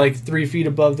 she'd be like 3 feet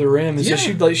above the rim, and so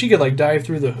she could like dive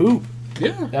through the hoop.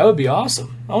 Yeah. That would be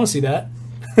awesome. I want to see that.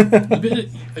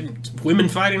 Women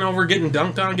fighting over getting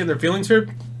dunked on, getting their feelings hurt.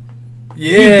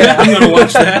 Yeah, I'm going to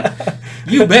watch that.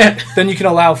 You bet. Then you can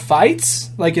allow fights,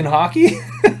 like in hockey.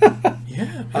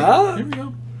 Yeah. There we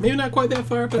go. Maybe not quite that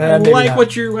far, but I like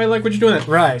what you're doing. There.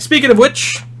 Right. Speaking of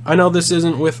which, I know this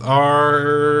isn't with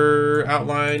our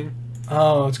outline.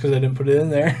 Oh, it's because I didn't put it in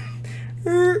there.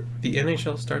 The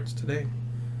NHL starts today.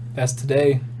 That's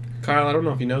today. Kyle, I don't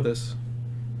know if you know this,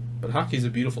 but hockey's a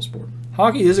beautiful sport.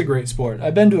 Hockey is a great sport.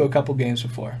 I've been to a couple games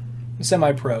before.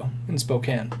 Semi-pro in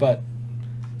Spokane, but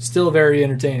still very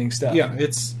entertaining stuff. Yeah,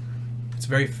 it's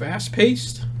very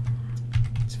fast-paced.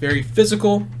 It's very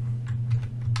physical.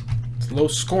 It's low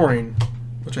scoring,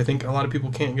 which I think a lot of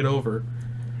people can't get over.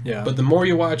 Yeah. But the more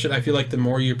you watch it, I feel like the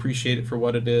more you appreciate it for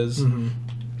what it is. Mm-hmm.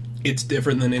 It's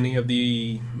different than any of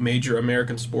the major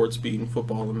American sports, being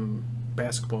football and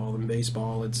basketball and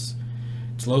baseball. It's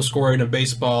low scoring of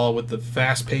baseball with the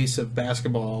fast pace of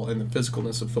basketball and the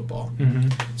physicalness of football. Mm-hmm.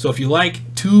 So if you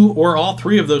like two or all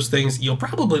three of those things, you'll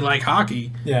probably like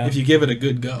hockey if you give it a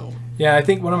good go. Yeah, I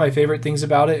think one of my favorite things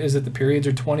about it is that the periods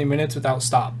are 20 minutes without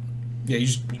stop. Yeah, you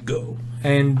go.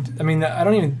 And,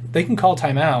 they can call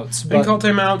timeouts. They can call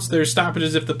timeouts. There's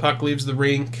stoppages if the puck leaves the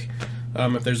rink,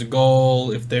 if there's a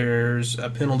goal, if there's a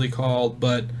penalty called.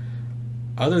 But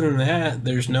other than that,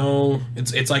 there's no.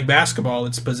 It's like basketball.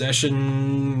 It's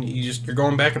possession. You're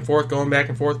going back and forth, going back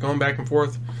and forth, going back and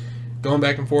forth, going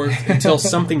back and forth until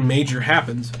something major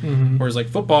happens. Mm-hmm. Whereas like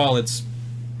football, it's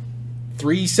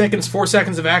 3 seconds, 4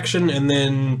 seconds of action, and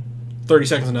then 30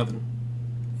 seconds of nothing.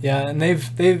 Yeah, and they've.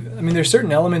 I mean, there's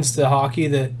certain elements to hockey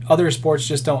that other sports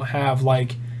just don't have.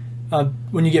 Like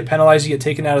when you get penalized, you get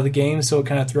taken out of the game, so it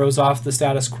kind of throws off the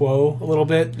status quo a little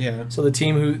bit. Yeah. So the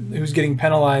team who's getting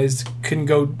penalized can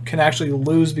actually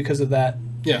lose because of that.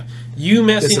 Yeah. You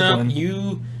messing discipline. up,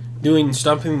 you doing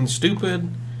something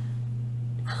stupid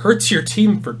hurts your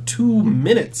team for 2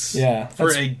 minutes. Yeah.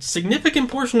 For a significant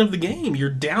portion of the game. You're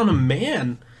down a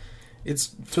man.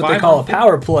 It's what they call a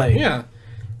power play. Yeah.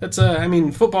 That's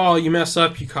football, you mess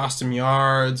up, you cost them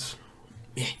yards.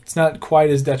 It's not quite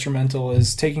as detrimental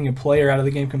as taking a player out of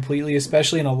the game completely,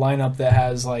 especially in a lineup that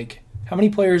has, like, how many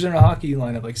players are in a hockey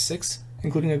lineup? Like 6,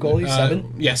 including a goalie?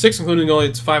 7? Yeah, 6 including a goalie.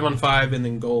 It's 5-on-5, and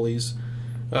then goalies.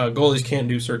 Goalies can't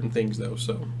do certain things, though,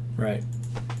 so. Right.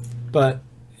 But,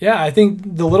 yeah, I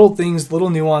think the little things, little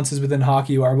nuances within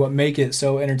hockey are what make it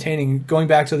so entertaining. Going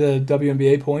back to the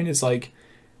WNBA point, it's like,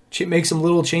 make some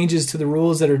little changes to the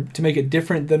rules that are to make it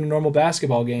different than a normal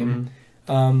basketball game.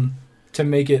 Mm-hmm. To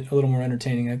make it a little more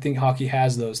entertaining. I think hockey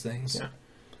has those things. Yeah.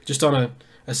 Just on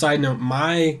a side note,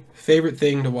 my favorite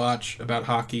thing to watch about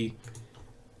hockey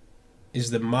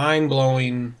is the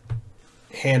mind-blowing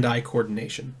hand-eye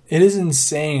coordination. It is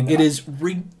insane. It is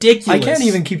ridiculous. I can't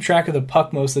even keep track of the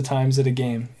puck most of the times at a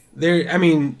game.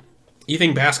 You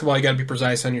think basketball, you got to be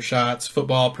precise on your shots.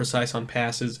 Football, precise on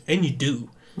passes. And you do.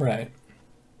 Right.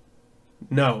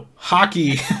 No.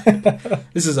 Hockey,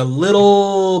 this is a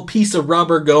little piece of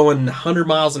rubber going 100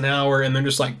 miles an hour, and they're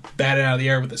just like batted out of the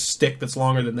air with a stick that's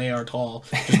longer than they are tall.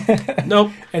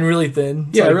 Nope. And really thin.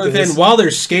 It's really thin. While they're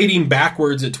skating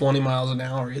backwards at 20 miles an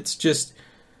hour. It's just,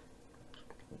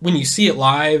 when you see it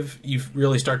live, you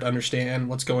really start to understand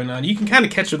what's going on. You can kind of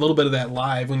catch a little bit of that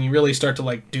live when you really start to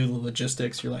like do the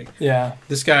logistics. You're like, yeah,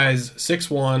 this guy's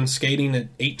 6'1", skating at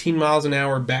 18 miles an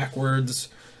hour backwards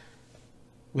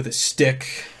with a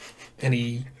stick, and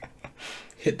he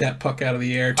hit that puck out of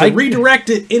the air to redirect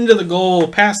it into the goal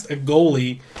past a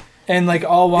goalie. And like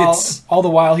all the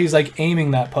while he's like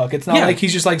aiming that puck. It's not like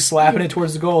he's just like slapping it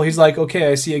towards the goal. He's like,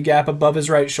 okay, I see a gap above his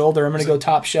right shoulder. I'm going to go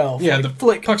top shelf. Yeah, like,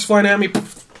 the puck's flying at me.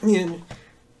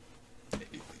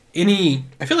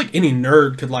 I feel like any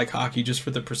nerd could like hockey just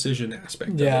for the precision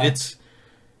aspect of it.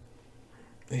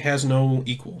 It has no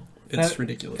equal. It's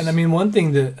ridiculous. And one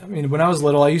thing when I was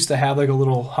little, I used to have like a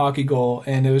little hockey goal,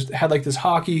 and it had like this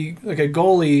hockey, like a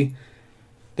goalie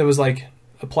that was like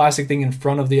a plastic thing in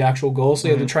front of the actual goal, so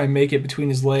you had to try and make it between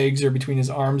his legs or between his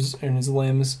arms and his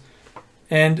limbs.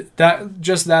 And that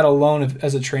alone,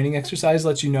 as a training exercise,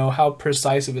 lets you know how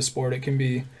precise of a sport it can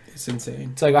be. It's insane.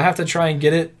 It's like I have to try and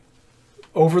get it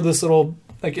over this little,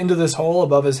 like into this hole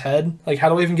above his head. Like, how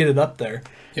do I even get it up there?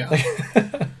 Yeah.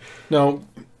 No.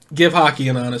 Give hockey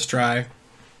an honest try.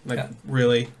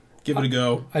 Really, give it a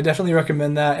go. I definitely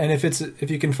recommend that. And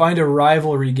if you can find a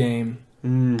rivalry game,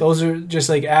 those are just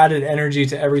like added energy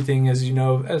to everything, as you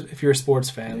know, if you're a sports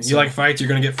fan. You like fights, you're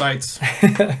going to get fights.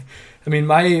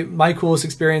 My coolest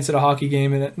experience at a hockey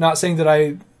game, and not saying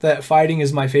that fighting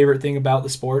is my favorite thing about the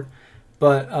sport,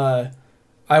 but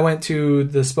I went to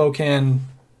the Spokane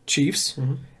Chiefs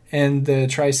and the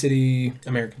Tri-City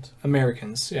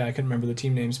Americans. Yeah, I couldn't remember the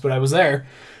team names, but I was there.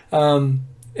 And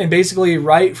basically,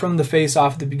 right from the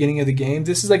face-off at the beginning of the game,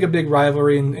 this is like a big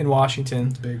rivalry in Washington.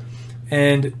 It's big.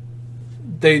 And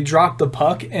they dropped the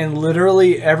puck, and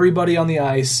literally everybody on the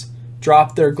ice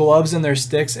dropped their gloves and their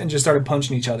sticks and just started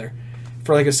punching each other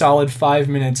for like a solid 5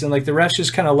 minutes. And like the refs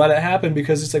just kind of let it happen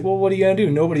because it's like, well, what are you going to do?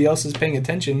 Nobody else is paying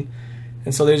attention.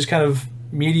 And so they just kind of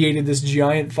mediated this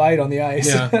giant fight on the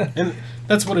ice. Yeah, and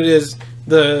that's what it is.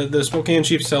 The Spokane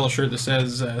Chiefs sell a shirt that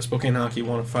says Spokane Hockey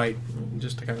Want to Fight,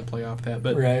 just to kind of play off that.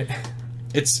 But right.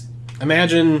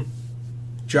 Imagine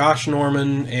Josh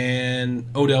Norman and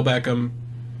Odell Beckham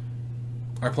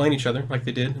are playing each other like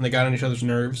they did, and they got on each other's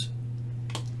nerves.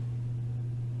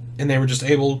 And they were just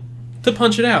able to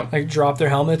punch it out. Like drop their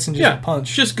helmets and just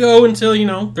punch. Just go until,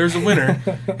 there's a winner.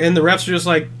 And the refs are just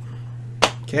like,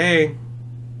 okay,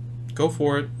 go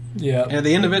for it. Yeah. And at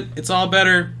the end of it, it's all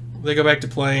better. They go back to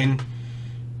playing.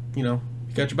 You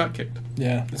got your butt kicked.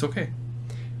 Yeah. It's okay.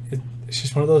 It's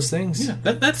just one of those things. Yeah,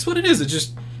 that's what it is. It's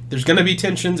just, there's going to be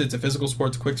tensions. It's a physical sport.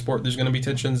 It's a quick sport. There's going to be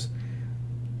tensions.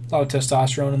 A lot of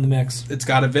testosterone in the mix. It's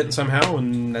got to vent somehow,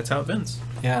 and that's how it vents.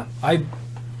 Yeah.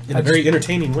 In a very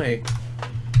entertaining way.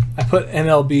 I put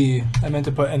MLB. I meant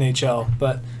to put NHL.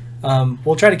 But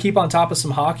we'll try to keep on top of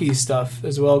some hockey stuff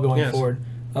as well going forward.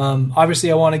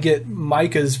 Obviously, I want to get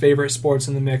Micah's favorite sports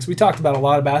in the mix. We talked about a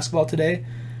lot of basketball today,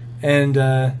 and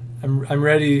I'm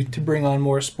ready to bring on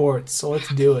more sports. So let's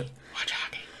do it. Watch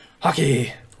hockey.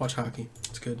 Hockey. Watch hockey.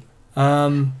 It's good.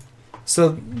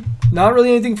 So not really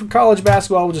anything for college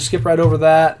basketball. We'll just skip right over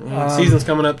that. Season's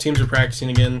coming up. Teams are practicing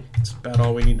again. That's about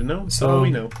all we need to know. That's all we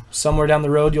know. Somewhere down the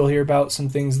road, you'll hear about some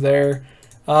things there.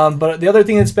 But the other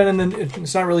thing that's been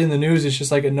it's not really in the news. It's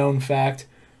just like a known fact.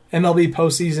 MLB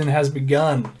postseason has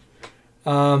begun.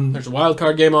 There's a wild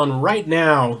card game on right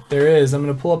now. There is. I'm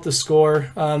going to pull up the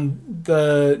score.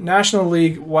 The National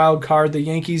League wild card, the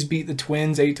Yankees beat the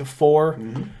Twins 8-4.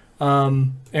 Mm-hmm.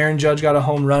 Aaron Judge got a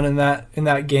home run in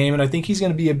that game, and I think he's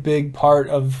going to be a big part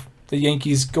of the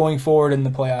Yankees going forward in the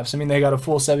playoffs. I mean, they got a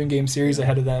full 7-game series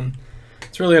ahead of them.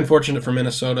 It's really unfortunate for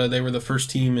Minnesota. They were the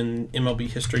first team in MLB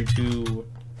history to,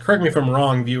 correct me if I'm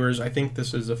wrong, viewers, I think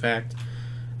this is a fact,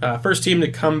 first team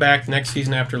to come back next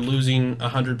season after losing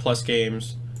 100-plus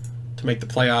games to make the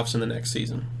playoffs in the next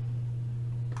season.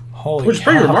 Which is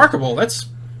pretty remarkable. It's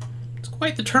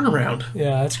quite the turnaround.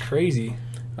 Yeah, that's crazy.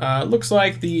 Looks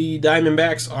like the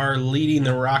Diamondbacks are leading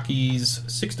the Rockies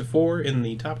 6-4 in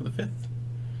the top of the 5th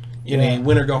in a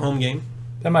winner-go-home game.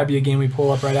 That might be a game we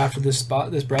pull up right after this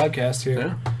broadcast here.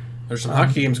 Yeah. There's some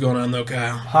hockey games going on, though,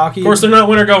 Kyle. Hockey. Of course, they're not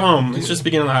winner-go-home. It's just the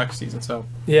beginning of the hockey season, so.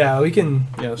 Yeah, we can...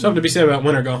 Yeah, something to be said about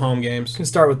winner-go-home games. Can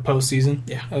start with postseason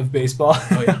of baseball.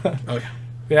 Oh, yeah. Oh, yeah.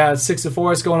 Yeah, it's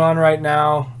 6-4. It's going on right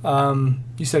now.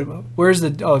 You said, where's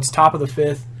the... Oh, it's top of the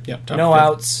 5th. Yep, top no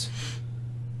outs.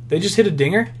 They just hit a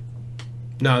dinger?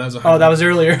 No, that was a high. Oh, that was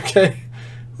earlier. Okay.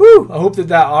 Woo! I hope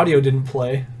that audio didn't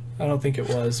play. I don't think it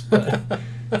was, but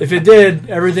if it did,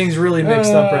 everything's really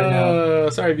mixed up right now.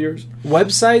 Sorry, viewers.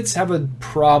 Websites have a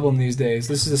problem these days.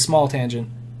 This is a small tangent.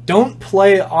 Don't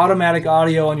play automatic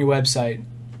audio on your website.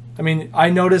 I mean, I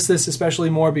notice this especially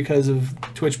more because of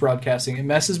Twitch broadcasting. It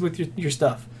messes with your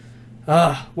stuff.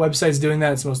 Websites doing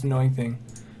that, it's the most annoying thing.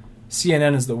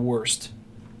 CNN is the worst.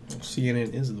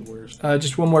 CNN is the worst.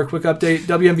 Just one more quick update.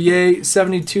 WNBA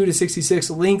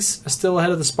 72-66. Lynx still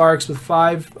ahead of the Sparks with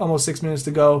almost 6 minutes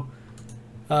to go.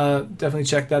 Definitely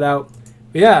check that out.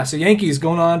 But yeah, so Yankees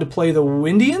going on to play the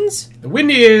Windians? The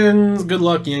Windians! Good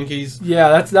luck, Yankees.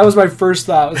 Yeah, that was my first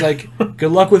thought. I was like,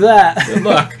 good luck with that. Good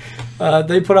luck.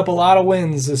 They put up a lot of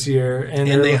wins this year. And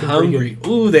they hungry.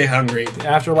 Ooh, they hungry.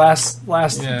 After last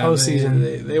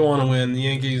postseason. They want to win. The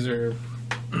Yankees are...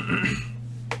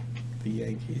 the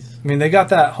Yankees. I mean, they got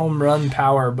that home run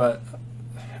power, but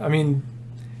I mean,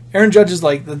 Aaron Judge is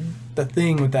like the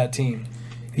thing with that team.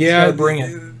 He's gotta bring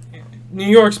it. New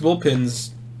York's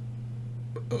bullpen's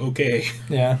okay.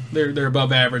 Yeah, they're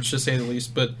above average to say the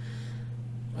least, but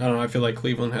I don't know. I feel like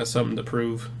Cleveland has something to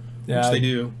prove, which they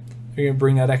do. They're gonna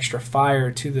bring that extra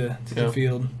fire to the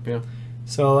field. Yeah.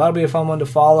 So that'll be a fun one to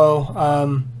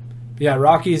follow. Yeah,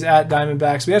 Rockies at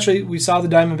Diamondbacks. We saw the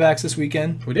Diamondbacks this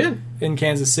weekend. We did. In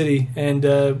Kansas City. And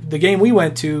the game we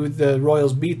went to, the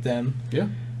Royals beat them. Yeah.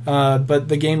 But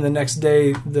the game the next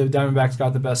day, the Diamondbacks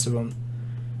got the best of them.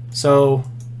 So,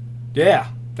 yeah,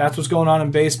 that's what's going on in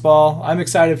baseball. I'm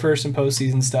excited for some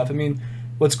postseason stuff. I mean,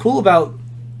 what's cool about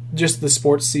just the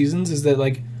sports seasons is that,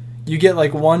 like, you get,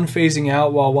 like, one phasing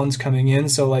out while one's coming in.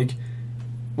 So, like...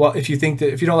 Well, if you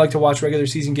don't like to watch regular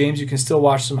season games, you can still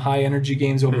watch some high energy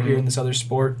games over here in this other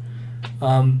sport.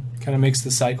 Kind of makes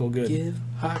the cycle good. Give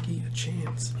hockey a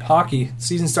chance. Hockey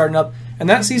season starting up, and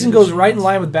that season goes right in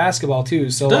line with basketball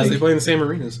too. So they play in the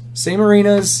same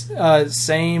arenas.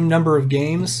 Same number of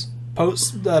games.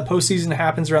 Postseason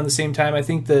happens around the same time. I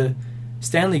think the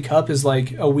Stanley Cup is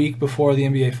like a week before the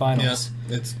NBA Finals.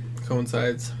 Yeah, it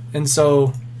coincides. And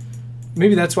so.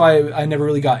 Maybe that's why I never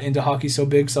really got into hockey so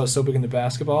big, because I was so big into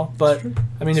basketball. But,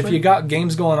 I mean, if you got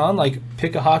games going on, like,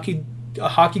 pick a hockey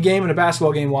game and a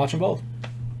basketball game, watch them both.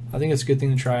 I think it's a good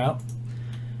thing to try out.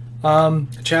 I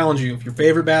challenge you. If your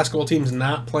favorite basketball team's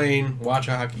not playing, watch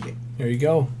a hockey game. There you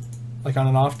go. Like on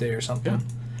an off day or something. Yeah,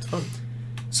 it's fun.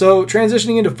 So,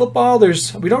 transitioning into football,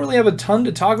 we don't really have a ton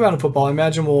to talk about in football. I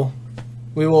imagine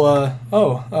we will,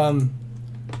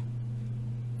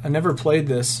 I never played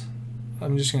this.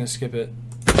 I'm just going to skip it.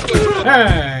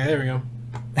 Hey, there we go.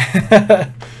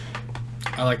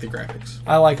 I like the graphics.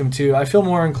 I like them too. I feel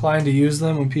more inclined to use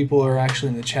them when people are actually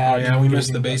in the chat. Oh, yeah, we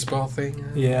missed the baseball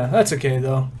thing. Yeah, that's okay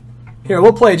though. Here,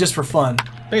 we'll play just for fun.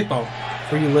 Baseball.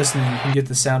 For you listening, you can get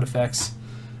the sound effects.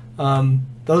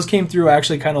 Those came through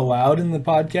actually kind of loud in the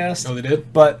podcast. Oh, they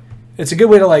did? But it's a good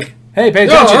way to hey, pay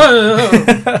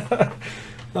attention.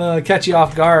 Catch you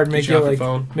off guard, make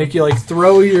you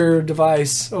throw your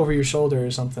device over your shoulder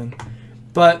or something.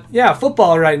 But yeah,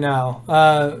 football right now.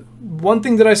 One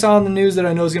thing that I saw in the news that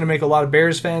I know is going to make a lot of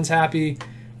Bears fans happy.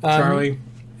 Charlie.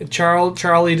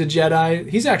 Charlie the Jedi.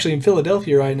 He's actually in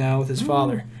Philadelphia right now with his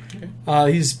father.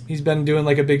 Okay. He's been doing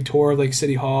like a big tour of like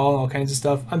City Hall and all kinds of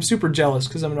stuff. I'm super jealous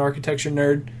because I'm an architecture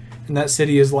nerd, and that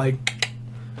city is like,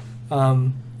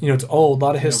 it's old, a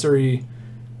lot of history.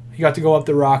 You got to go up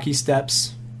the rocky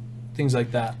steps, things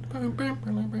like that.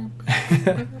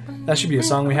 That should be a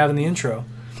song we have in the intro.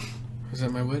 Is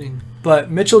that my wedding?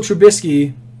 But Mitchell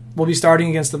Trubisky will be starting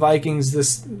against the Vikings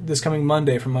this coming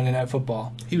Monday for Monday Night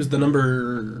Football. He was the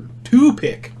number 2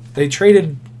 pick. They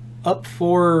traded up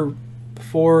four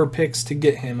picks to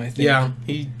get him, I think. Yeah,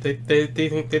 they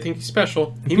think he's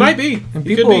special. He might be. And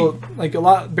He people, could be. like a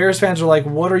lot, Bears fans are like,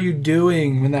 "What are you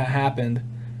doing when that happened?"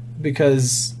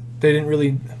 Because they didn't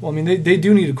really. Well, I mean, they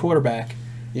do need a quarterback,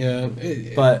 Yeah,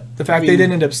 but the fact they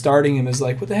didn't end up starting him is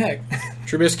like, what the heck?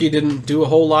 Trubisky didn't do a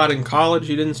whole lot in college.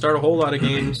 He didn't start a whole lot of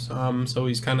games, so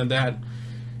he's kind of that.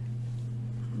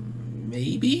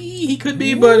 Maybe he could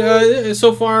be, but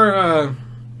so far,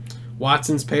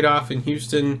 Watson's paid off in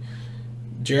Houston.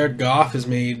 Jared Goff has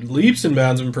made leaps and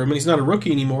bounds of improvement. He's not a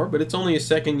rookie anymore, but it's only his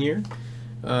second year.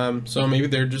 So maybe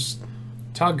they're just...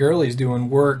 Todd Gurley's doing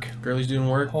work. Gurley's doing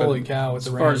work. Holy cow, with as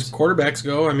the far Rams. as quarterbacks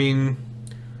go, I mean,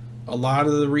 a lot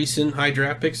of the recent high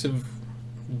draft picks have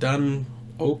done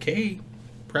okay.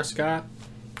 Prescott,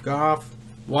 Goff,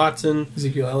 Watson.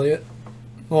 Ezekiel Elliott.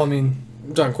 Well, I mean...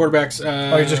 I'm talking quarterbacks.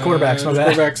 you're just quarterbacks, my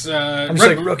bad. Quarterbacks. I'm just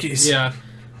like rookies. Yeah.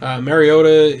 Mariota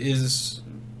is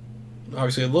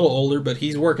obviously a little older, but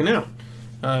he's working out.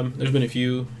 There's been a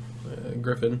few.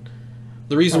 Griffin.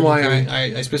 The reason why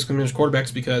I specifically mention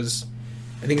quarterbacks because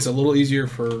I think it's a little easier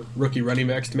for rookie running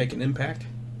backs to make an impact.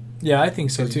 Yeah, I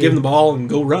think so too. Give them the ball and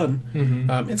go run.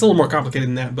 Mm-hmm. It's a little more complicated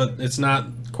than that, but it's not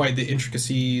quite the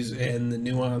intricacies and the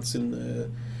nuance and the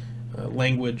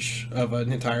language of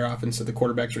an entire offense that the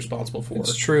quarterback's responsible for.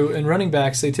 It's true. And running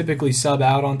backs, they typically sub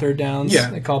out on third downs.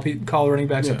 Yeah. They call running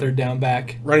backs a third down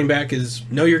back. Running back is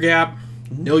know your gap,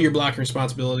 know your blocking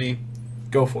responsibility.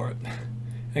 Go for it.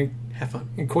 And Have fun.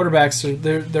 And quarterbacks,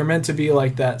 they're meant to be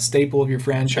like that staple of your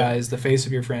franchise, the face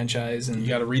of your franchise. And You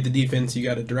got to read the defense. You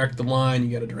got to direct the line. You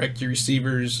got to direct your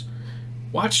receivers.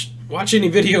 Watch any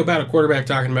video about a quarterback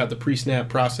talking about the pre-snap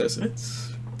process.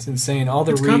 It's insane. All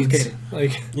the It's reads. complicated.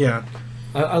 Like, Yeah.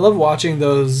 I love watching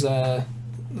those.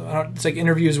 It's like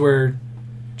interviews where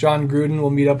John Gruden will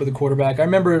meet up with a quarterback. I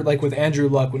remember like with Andrew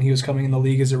Luck when he was coming in the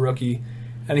league as a rookie,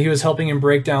 and he was helping him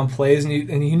break down plays, and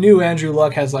he knew Andrew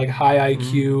Luck has like high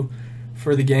IQ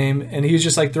for the game, and he was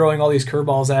just like throwing all these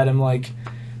curveballs at him, like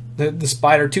the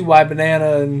spider 2 wide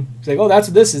banana, and he's like, oh, that's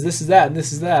what this is that, and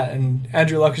this is that, and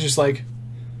Andrew Luck is just like,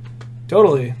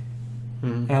 totally. I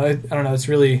don't know. It's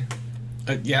really.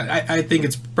 I think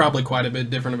it's probably quite a bit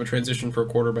different of a transition for a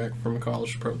quarterback from a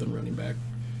college pro than running back.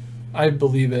 I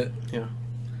believe it. Yeah.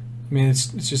 I mean, it's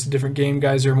just a different game.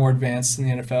 Guys are more advanced in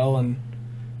the NFL, and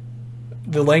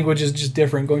the language is just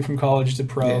different going from college to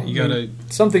pro. Yeah, you gotta.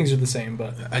 Some things are the same,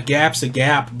 but A gap's a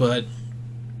gap, but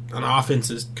an offense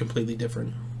is completely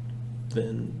different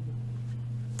than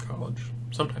college.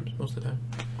 Sometimes, most of the time.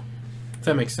 If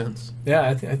that makes sense. yeah,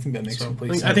 I think that makes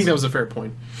complete sense. I think that was a fair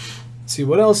point. Let's see,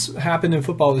 what else happened in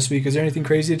football this week? Is there anything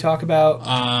crazy to talk about?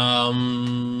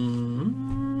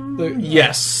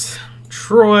 Yes.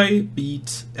 Troy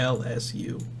beat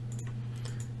LSU.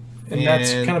 And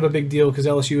that's kind of a big deal because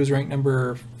LSU is ranked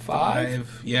number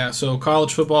 5. Yeah, so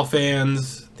college football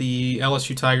fans, the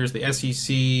LSU Tigers, the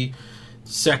SEC,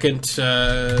 second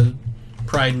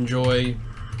pride and joy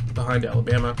behind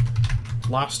Alabama,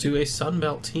 lost to a Sun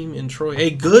Belt team in Troy.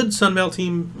 A good Sun Belt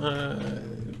team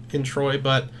in Troy,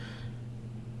 but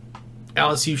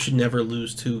LSU should never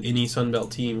lose to any Sun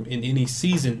Belt team in any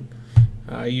season.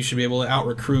 You should be able to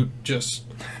out-recruit just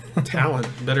talent,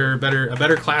 a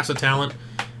better class of talent.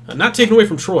 Not taken away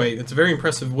from Troy. It's a very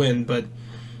impressive win, but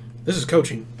this is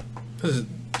coaching. This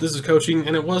is coaching,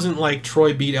 and it wasn't like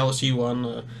Troy beat LSU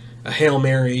on a Hail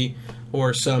Mary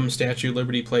or some Statue of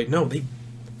Liberty play. No,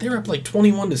 they were up like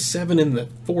 21-7 in the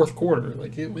fourth quarter.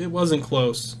 Like it wasn't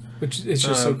close. Which is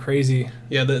just so crazy.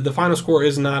 Yeah, the final score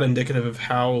is not indicative of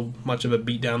how much of a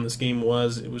beatdown this game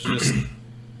was. It was just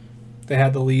they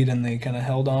had the lead and they kind of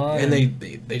held on. And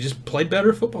they just played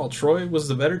better football. Troy was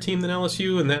the better team than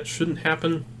LSU, and that shouldn't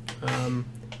happen. I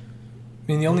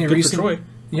mean, the only good reason. For Troy.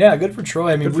 Yeah, good for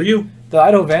Troy. I mean, good for you. The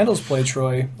Idaho Vandals play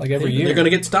Troy like every year. They're going to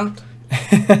get stopped.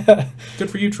 Good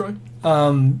for you, Troy.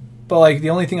 But like the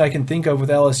only thing I can think of with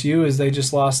LSU is they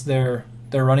just lost their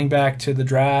running back to the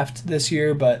draft this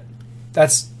year, but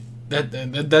that's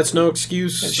no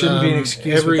excuse. It shouldn't be an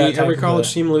excuse. Every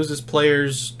college team loses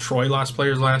players. Troy lost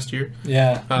players last year.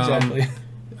 Yeah, exactly.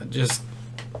 Just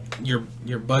your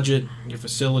budget, your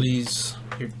facilities,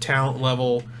 your talent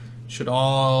level should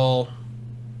all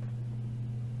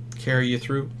carry you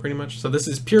through, pretty much. So this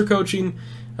is pure coaching.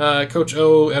 Coach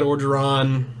O at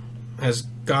Orgeron has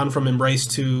gone from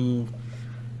embraced to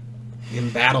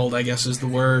embattled, I guess is the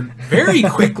word, very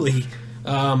quickly.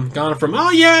 Gone from, oh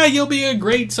yeah, you'll be a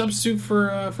great substitute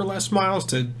for Les Miles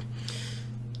to,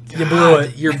 you blew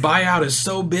it. Your buyout is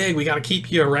so big, we got to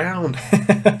keep you around.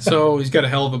 So he's got a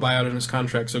hell of a buyout in his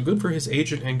contract. So good for his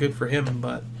agent and good for him,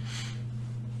 but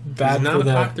bad he's not for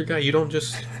a popular guy. You don't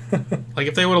just like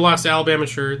if they would have lost to Alabama,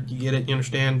 sure, you get it, you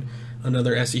understand.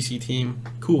 Another SEC team,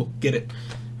 cool, get it.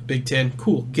 Big Ten,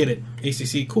 cool, get it.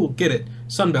 ACC, cool, get it.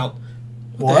 Sun Belt,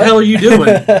 what the hell are you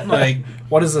doing? Like,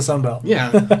 what is the Sun Belt?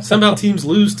 Yeah, Sun Belt teams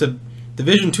lose to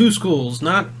Division II schools,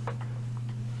 not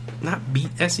beat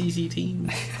SEC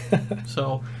teams.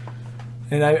 So,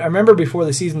 and I remember before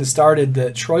the season started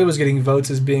that Troy was getting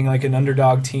votes as being like an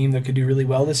underdog team that could do really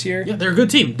well this year. Yeah, they're a good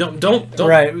team. Don't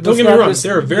right. Don't get me wrong.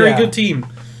 They're a very good team.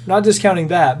 Not discounting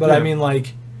that, but I mean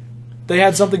like they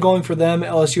had something going for them.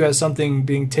 LSU has something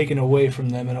being taken away from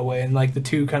them in a way, and like the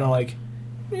two kind of like,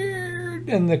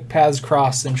 and the paths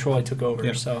crossed, and Troy took over.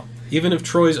 Yeah. So even if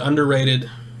Troy's underrated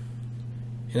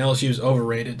and LSU's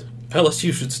overrated,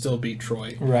 LSU should still beat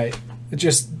Troy. Right. It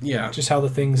just how the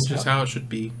things just how it should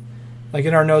be. Like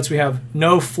in our notes, we have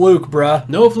no fluke, bruh.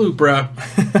 No fluke, bruh.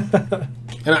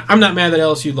 And I'm not mad that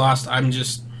LSU lost. I'm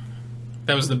just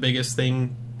that was the biggest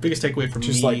takeaway from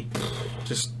me.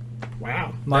 Just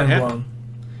wow, mind blown.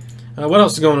 What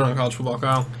else is going on in college football,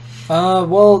 Kyle?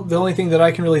 Well, the only thing that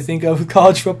I can really think of with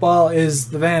college football is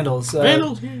the Vandals.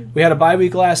 Vandals. Yeah. We had a bye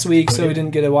week last week, so we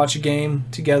didn't get to watch a game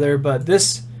together. But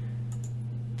this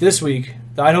week,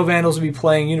 the Idaho Vandals will be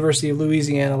playing University of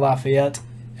Louisiana Lafayette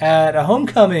at a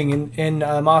homecoming in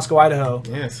Moscow, Idaho.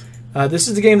 Yes. This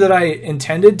is the game that I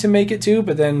intended to make it to,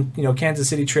 but then Kansas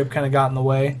City trip kind of got in the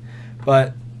way.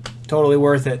 But totally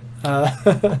worth it.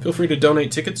 Feel free to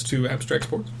donate tickets to Abstract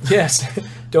Sports. Yes,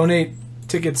 donate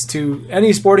tickets to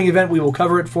any sporting event. We will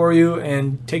cover it for you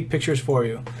and take pictures for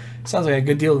you. Sounds like a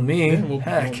good deal to me. Yeah, we'll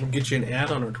get you an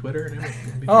ad on our Twitter and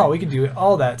everything. We can do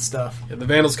all that stuff. Yeah, the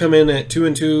Vandals come in at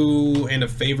 2-2 and a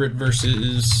favorite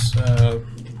versus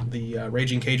the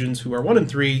Raging Cajuns, who are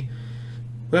 1-3.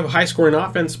 We have a high-scoring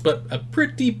offense, but a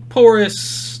pretty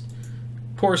porous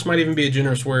might even be a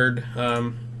generous word.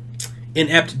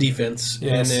 Inept defense.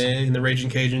 Yes. In the Raging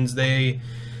Cajuns, they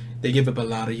give up a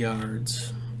lot of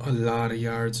yards.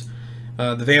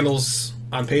 The Vandals,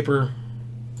 on paper,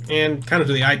 and kind of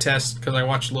to the eye test, because I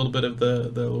watched a little bit of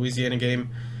the Louisiana game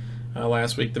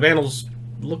last week. The Vandals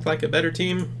look like a better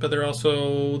team, but they're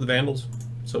also the Vandals,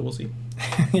 so we'll see.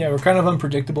 Yeah, we're kind of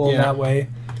unpredictable in that way.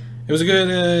 It was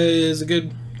a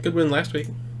good win last week.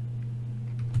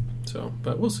 So,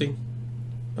 but we'll see.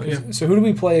 So who did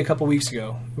we play a couple weeks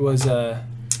ago? It was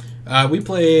we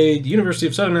played University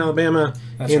of Southern Alabama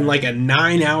like a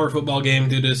 9-hour football game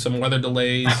due to some weather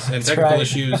delays and technical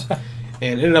issues,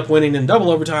 and ended up winning in double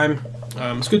overtime.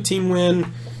 It's a good team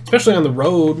win, especially on the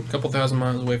road, a couple thousand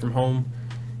miles away from home,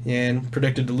 and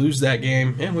predicted to lose that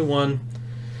game, and we won.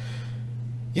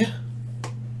 Yeah.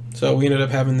 So we ended up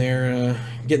having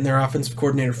getting their offensive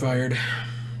coordinator fired.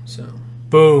 So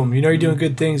boom! You're doing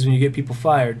good things when you get people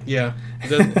fired. Yeah.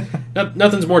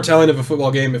 Nothing's more telling of a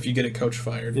football game if you get a coach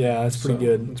fired. Yeah, that's pretty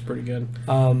good. It's pretty good.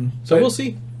 So we'll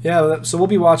see. Yeah, so we'll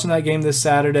be watching that game this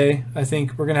Saturday. I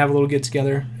think we're going to have a little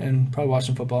get-together and probably watch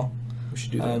some football. We should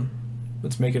do that.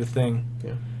 Let's make it a thing.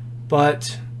 Yeah.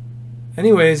 But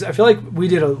anyways, I feel like we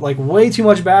did way too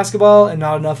much basketball and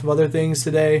not enough of other things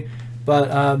today.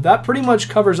 But that pretty much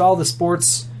covers all the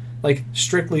sports,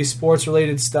 strictly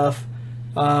sports-related stuff.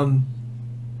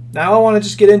 Now I want to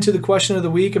just get into the question of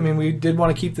the week. I mean, we did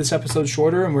want to keep this episode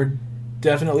shorter, and we're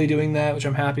definitely doing that, which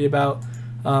I'm happy about.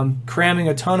 Cramming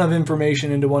a ton of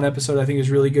information into one episode I think is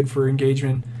really good for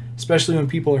engagement, especially when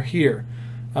people are here.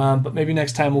 But maybe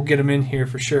next time we'll get them in here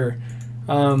for sure.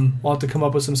 We'll have to come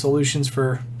up with some solutions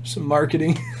for some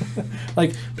marketing.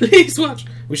 Please watch.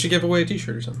 We should give away a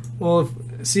t-shirt or something. Well,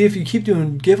 see if you keep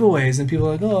doing giveaways, and people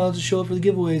are like, I'll just show up for the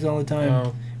giveaways all the time.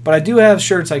 Oh. But I do have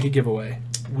shirts I could give away.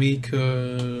 We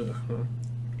could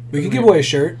give away a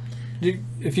shirt.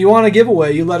 If you want a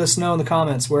giveaway, you let us know in the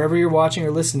comments. Wherever you're watching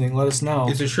or listening, let us know.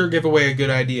 Is a shirt giveaway a good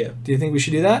idea? Do you think we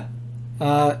should do that?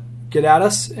 Get at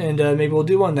us, and maybe we'll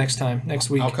do one next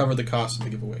week. I'll cover the cost of the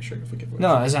giveaway shirt if we give away.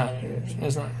 No, it's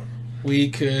not. We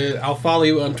could. I'll follow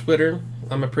you on Twitter.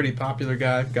 I'm a pretty popular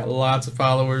guy. I've got lots of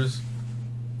followers.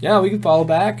 Yeah, we can follow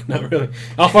back. Not really.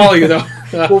 I'll follow you though.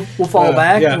 We'll follow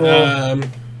back. Yeah.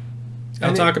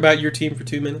 I'll talk about your team for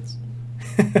 2 minutes.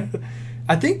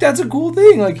 I think that's a cool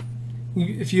thing.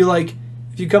 If you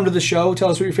you come to the show, tell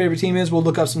us what your favorite team is. We'll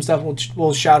look up some stuff.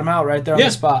 We'll shout them out right there on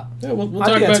the spot. Yeah, we'll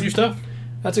talk about your stuff.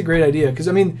 That's a great idea because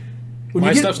when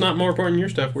my stuff's not more important than your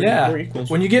stuff. We're equals.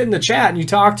 When you get in the chat and you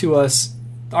talk to us,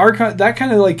 that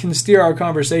kind of like can steer our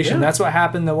conversation. That's what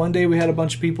happened. The one day we had a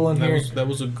bunch of people in here. That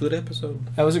was a good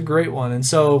episode. That was a great one. And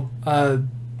so,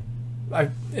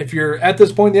 if you're at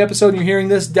this point in the episode and you're hearing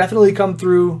this, definitely come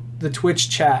through the Twitch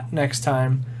chat next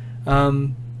time.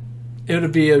 It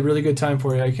would be a really good time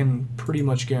for you. I can pretty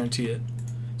much guarantee it,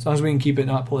 as long as we can keep it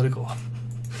not political.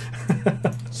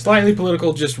 Slightly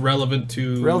political, just relevant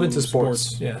to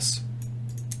sports. Yes.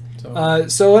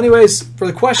 So anyways, for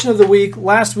the question of the week,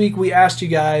 last week we asked you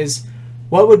guys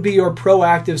what would be your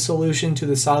proactive solution to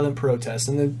the silent protest.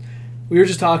 And then we were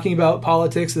just talking about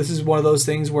politics. This is one of those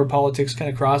things where politics kind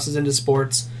of crosses into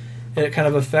sports. And it kind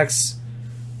of affects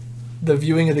the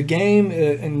viewing of the game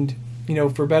and,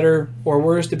 for better or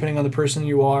worse, depending on the person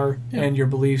you are and your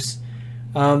beliefs.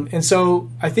 And so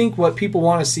I think what people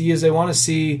want to see is they want to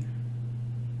see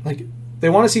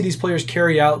these players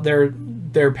carry out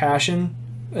their passion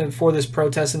for this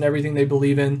protest and everything they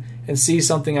believe in, and see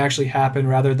something actually happen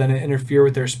rather than it interfere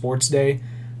with their sports day.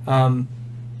 They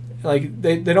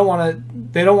don't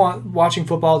want watching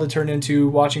football to turn into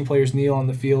watching players kneel on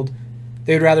the field.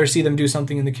 They'd rather see them do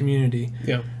something in the community.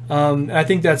 Yeah. And I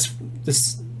think that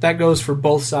goes for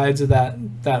both sides of that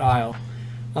aisle.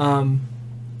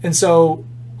 And so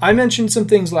I mentioned some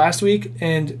things last week,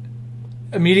 and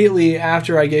immediately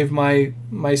after I gave my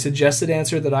suggested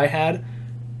answer that I had,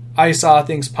 I saw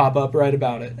things pop up right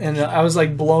about it, and I was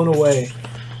like blown away.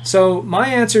 So my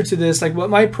answer to this, what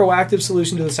my proactive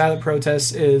solution to the silent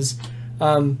protests is,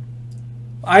 I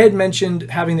had mentioned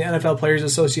having the NFL Players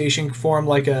Association form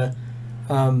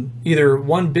either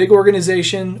one big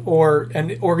organization or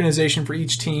an organization for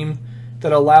each team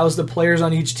that allows the players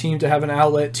on each team to have an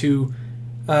outlet to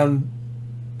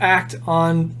act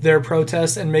on their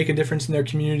protests and make a difference in their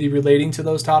community relating to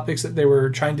those topics that they were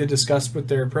trying to discuss with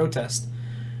their protest.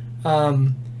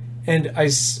 And I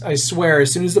swear,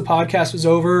 as soon as the podcast was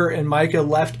over and Micah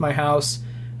left my house,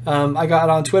 I got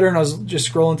on Twitter and I was just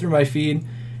scrolling through my feed,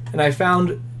 and I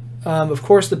found, of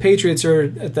course, the Patriots are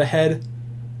at the head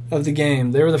of the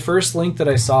game. They were the first link that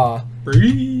I saw.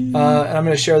 And I'm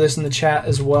going to share this in the chat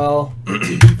as well.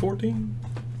 TB14.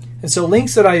 And so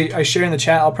links that I share in the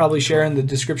chat, I'll probably share in the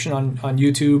description on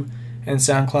YouTube and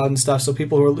SoundCloud and stuff, so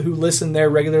people who listen there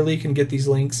regularly can get these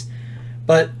links.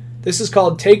 But this is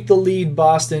called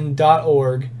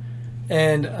taketheleadboston.org,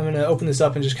 and I'm going to open this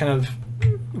up and just kind of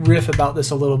riff about this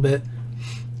a little bit.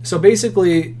 So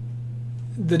basically,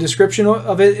 the description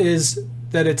of it is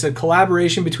that it's a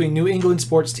collaboration between New England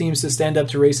sports teams to stand up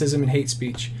to racism and hate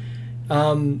speech.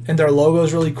 And their logo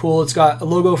is really cool. It's got a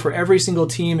logo for every single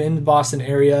team in the Boston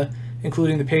area,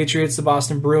 including the Patriots, the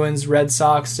Boston Bruins, Red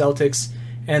Sox, Celtics,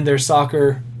 and their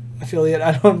soccer affiliate.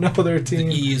 I don't know their team.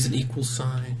 The E is an equal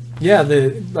sign. Yeah,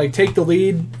 take the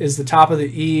lead is the top of the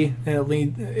E,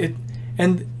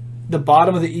 and the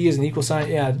bottom of the E is an equal sign.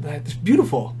 Yeah, it's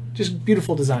beautiful, just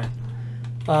beautiful design.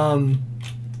 And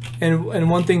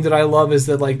one thing that I love is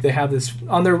that they have this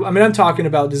on their. I mean, I'm talking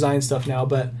about design stuff now,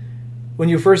 but when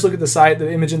you first look at the site,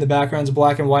 the image in the background is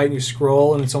black and white, and you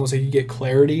scroll, and it's almost like you get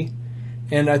clarity.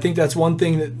 And I think that's one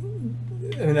thing that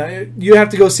you have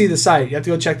to go see the site. You have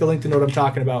to go check the link to know what I'm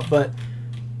talking about, but.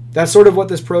 That's sort of what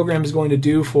this program is going to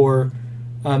do for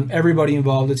everybody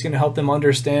involved. It's going to help them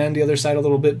understand the other side a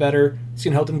little bit better. It's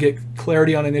going to help them get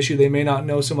clarity on an issue they may not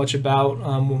know so much about,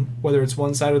 whether it's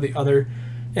one side or the other.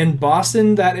 And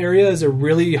Boston, that area, is a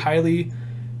really highly,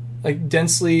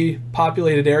 densely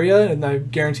populated area, and I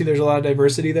guarantee there's a lot of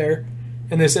diversity there.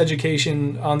 And this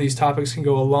education on these topics can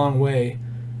go a long way.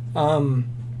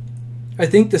 I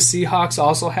think the Seahawks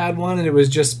also had one, and it was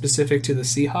just specific to the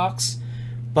Seahawks.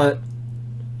 But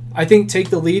I think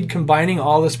Take the Lead, combining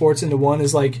all the sports into one,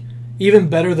 is even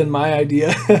better than my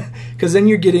idea, because then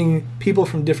you're getting people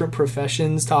from different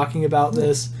professions talking about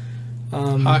this.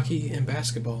 Hockey and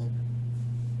basketball.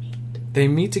 They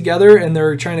meet together and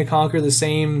they're trying to conquer the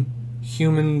same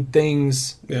human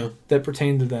things that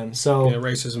pertain to them. So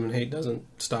racism and hate doesn't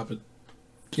stop it.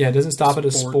 Yeah, it doesn't stop at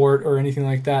a sport or anything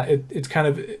like that. It's kind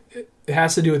of it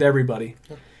has to do with everybody.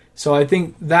 Yeah. So I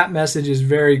think that message is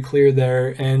very clear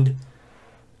there, and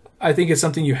I think it's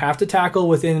something you have to tackle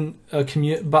within a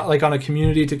community, but on a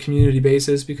community to community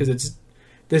basis, because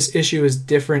this issue is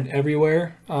different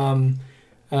everywhere.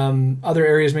 Other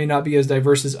areas may not be as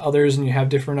diverse as others, and you have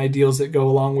different ideals that go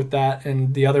along with that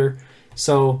and the other.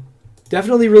 So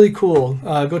definitely really cool.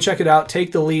 Go check it out.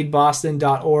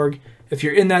 TakeTheLeadBoston.org. If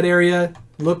you're in that area,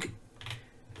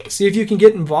 see if you can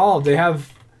get involved. They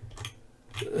have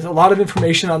there's a lot of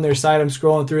information on their site. I'm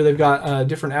scrolling through. They've got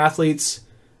different athletes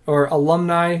or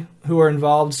alumni who are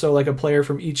involved, so like a player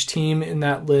from each team in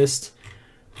that list.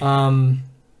 Yeah,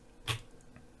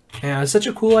 it's such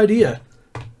a cool idea.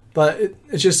 But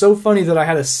it's just so funny that I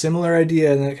had a similar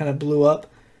idea and then it kind of blew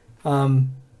up.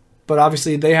 But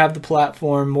obviously they have the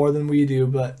platform more than we do.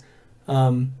 But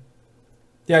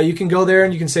yeah, you can go there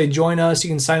and you can say join us. You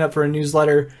can sign up for a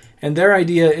newsletter. And their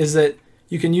idea is that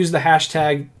you can use the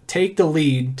hashtag take the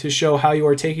lead to show how you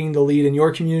are taking the lead in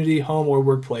your community, home, or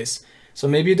workplace. So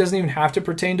maybe it doesn't even have to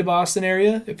pertain to Boston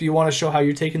area. If you want to show how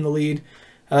you're taking the lead,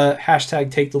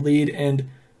 hashtag take the lead and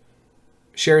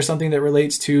share something that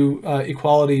relates to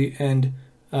equality and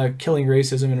killing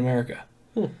racism in America.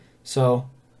 So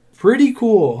pretty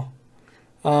cool.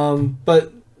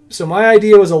 But so my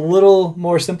idea was a little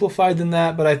more simplified than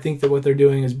that, but I think that what they're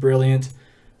doing is brilliant.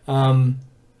 And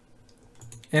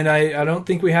I don't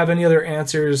think we have any other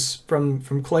answers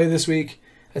from Clay this week.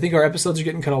 I think our episodes are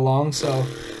getting kind of long, so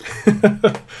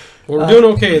we're doing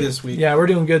okay this week. Yeah, we're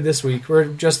doing good this week. We're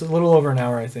just a little over an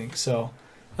hour, I think. So,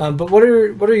 but what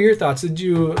are your thoughts? Did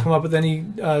you come up with any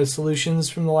solutions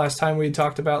from the last time we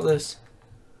talked about this?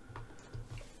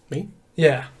 Me?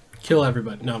 Yeah. Kill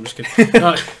everybody. No, I'm just kidding.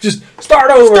 Just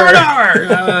start over. Start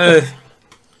over.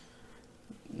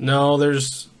 No,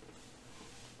 there's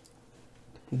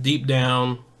deep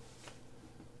down.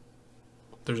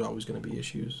 There's always going to be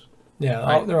issues.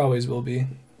 Yeah, there always will be.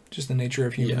 Just the nature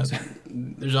of humans. Yeah,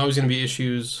 there's always going to be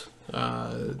issues.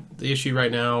 The issue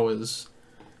right now is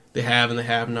the have and the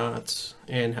have-nots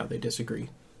and how they disagree.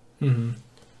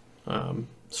 Mm-hmm.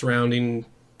 Surrounding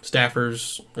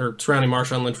staffers or surrounding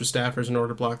Marshawn Lynch with staffers in order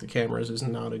to block the cameras is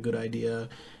not a good idea.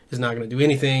 Is not going to do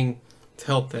anything to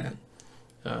help that.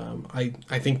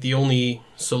 I think the only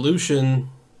solution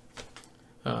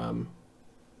to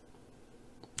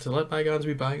let bygones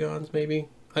be bygones, maybe.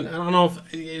 I don't know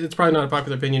if it's probably not a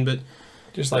popular opinion, but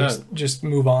just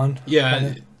move on.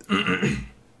 Yeah,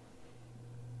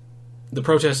 the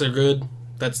protests are good.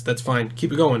 That's fine.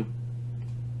 Keep it going.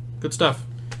 Good stuff.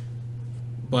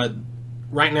 But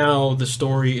right now, the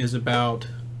story is about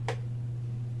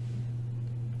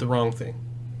the wrong thing.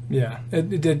 Yeah,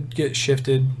 it did get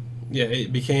shifted. Yeah,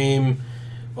 it became,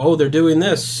 they're doing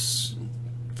this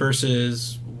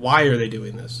versus why are they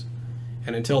doing this?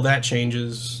 And until that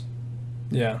changes,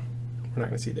 yeah, we're not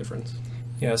going to see a difference.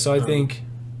 Yeah, so I think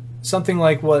something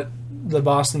like what the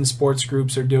Boston sports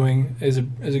groups are doing is a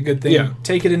good thing. Yeah.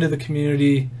 Take it into the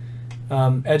community,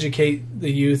 educate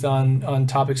the youth on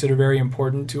topics that are very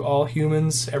important to all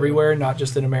humans everywhere, not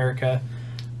just in America.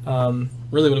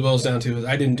 Really what it boils down to is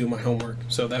I didn't do my homework,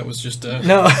 so that was just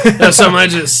no. That's something I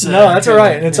just no, that's all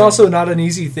right. And it's also not an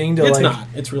easy thing to It's not.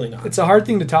 It's really not. It's a hard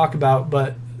thing to talk about,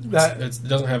 but it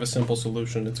doesn't have a simple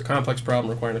solution. It's a complex problem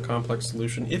requiring a complex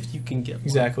solution if you can get one.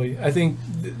 Exactly. I think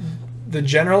the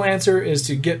general answer is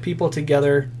to get people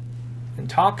together and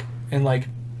talk and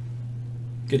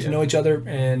get to know each other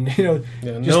and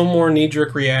no more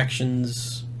knee-jerk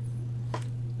reactions.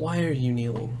 Why are you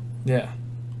kneeling? Yeah.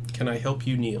 Can I help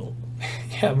you kneel?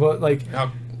 Yeah, but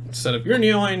instead of you're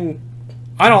kneeling,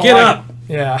 I don't get up.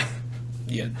 Yeah.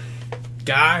 Yeah.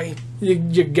 Guy. You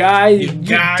guy, you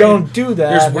don't do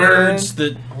that. There's words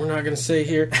that we're not going to say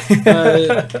here.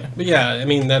 But yeah, I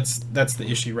mean, that's the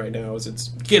issue right now is it's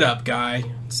get up, guy,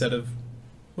 instead of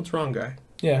what's wrong, guy?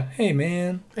 Yeah. Hey,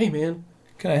 man. Hey, man.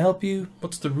 Can I help you?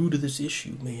 What's the root of this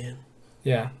issue, man?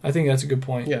 Yeah, I think that's a good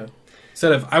point. Yeah.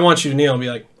 Instead of I want you to kneel, I'll be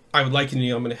like, I would like you to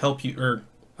kneel, I'm going to help you, or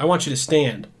I want you to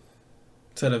stand.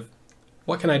 Instead of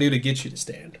what can I do to get you to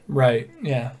stand? Right,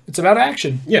 yeah. It's about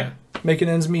action. Yeah. Making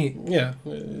ends meet. Yeah,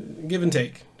 give and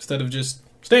take instead of just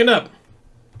stand up.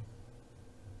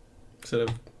 Instead of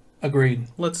agreed.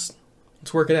 Let's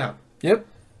work it out. Yep,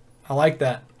 I like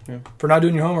that. Yeah. For not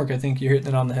doing your homework, I think you're hitting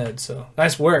it on the head. So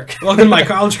nice work. Welcome to my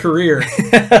college career.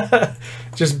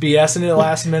 Just BSing it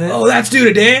last minute. Oh, that's due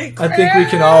today. I think we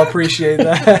can all appreciate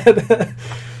that.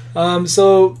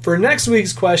 So for next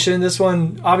week's question, this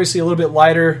one obviously a little bit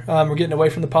lighter. We're getting away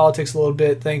from the politics a little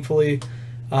bit, thankfully.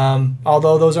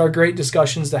 Although those are great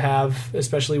discussions to have,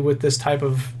 especially with this type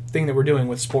of thing that we're doing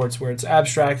with sports, where it's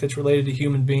abstract, it's related to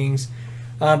human beings.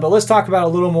 But let's talk about a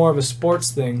little more of a sports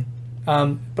thing,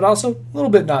 but also a little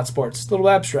bit not sports, a little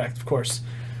abstract, of course.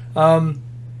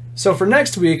 So for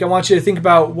next week, I want you to think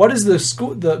about what is the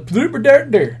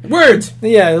words.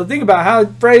 Yeah, think about how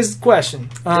to phrase the question.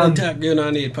 Top Gun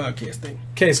on the podcast thing.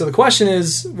 Okay, so the question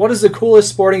is, what is the coolest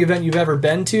sporting event you've ever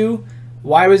been to?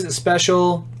 Why was it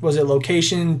special? Was it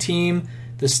location, team,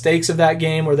 the stakes of that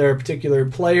game? Were there a particular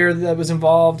player that was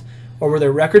involved? Or were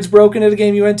there records broken at a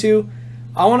game you went to?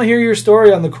 I want to hear your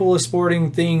story on the coolest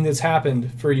sporting thing that's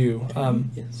happened for you.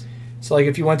 Yes. So, like,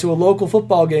 if you went to a local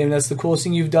football game, that's the coolest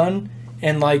thing you've done,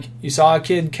 and, like, you saw a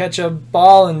kid catch a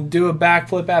ball and do a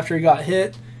backflip after he got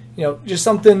hit, just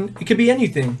something. It could be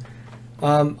anything.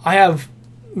 In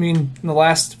the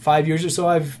last 5 years or so,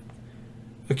 I've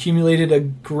accumulated a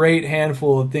great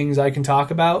handful of things I can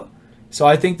talk about. So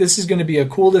I think this is going to be a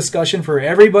cool discussion for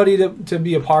everybody to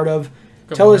be a part of.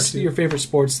 Tell us your favorite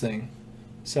sports thing.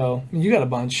 So, you got a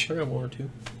bunch. I got one or two.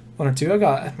 One or two? I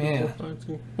got, man.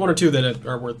 One or two that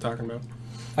are worth talking about.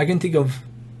 I can think of,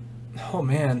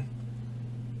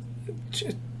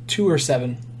 2 or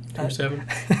 7. 2 or 7?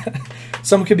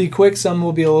 Some could be quick, some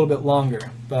will be a little bit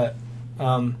longer. But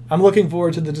I'm looking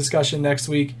forward to the discussion next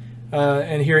week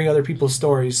and hearing other people's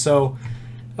stories. So,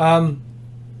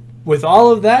 with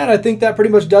all of that, I think that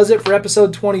pretty much does it for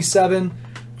episode 27.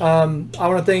 I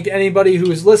want to thank anybody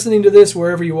who is listening to this,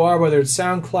 wherever you are, whether it's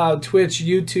SoundCloud, Twitch,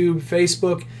 YouTube,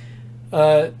 Facebook,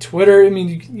 Twitter.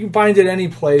 You can find it any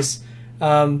place.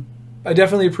 I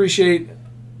definitely appreciate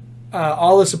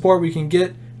all the support we can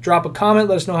get. Drop a comment,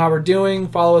 let us know how we're doing.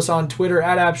 Follow us on Twitter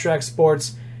at Abstract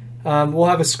Sports. We'll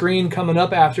have a screen coming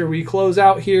up after we close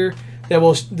out here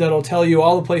that'll tell you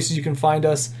all the places you can find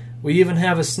us. We even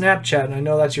have a Snapchat, and I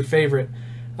know that's your favorite.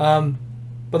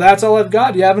 But that's all I've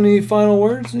got. Do you have any final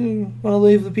words you want to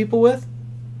leave the people with?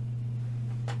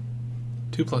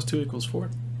 2 + 2 = 4.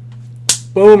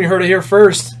 Boom, you heard it here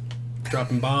first.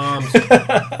 Dropping bombs.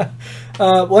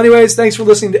 Well, anyways, thanks for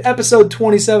listening to episode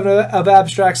 27 of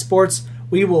Abstract Sports.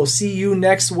 We will see you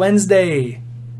next Wednesday.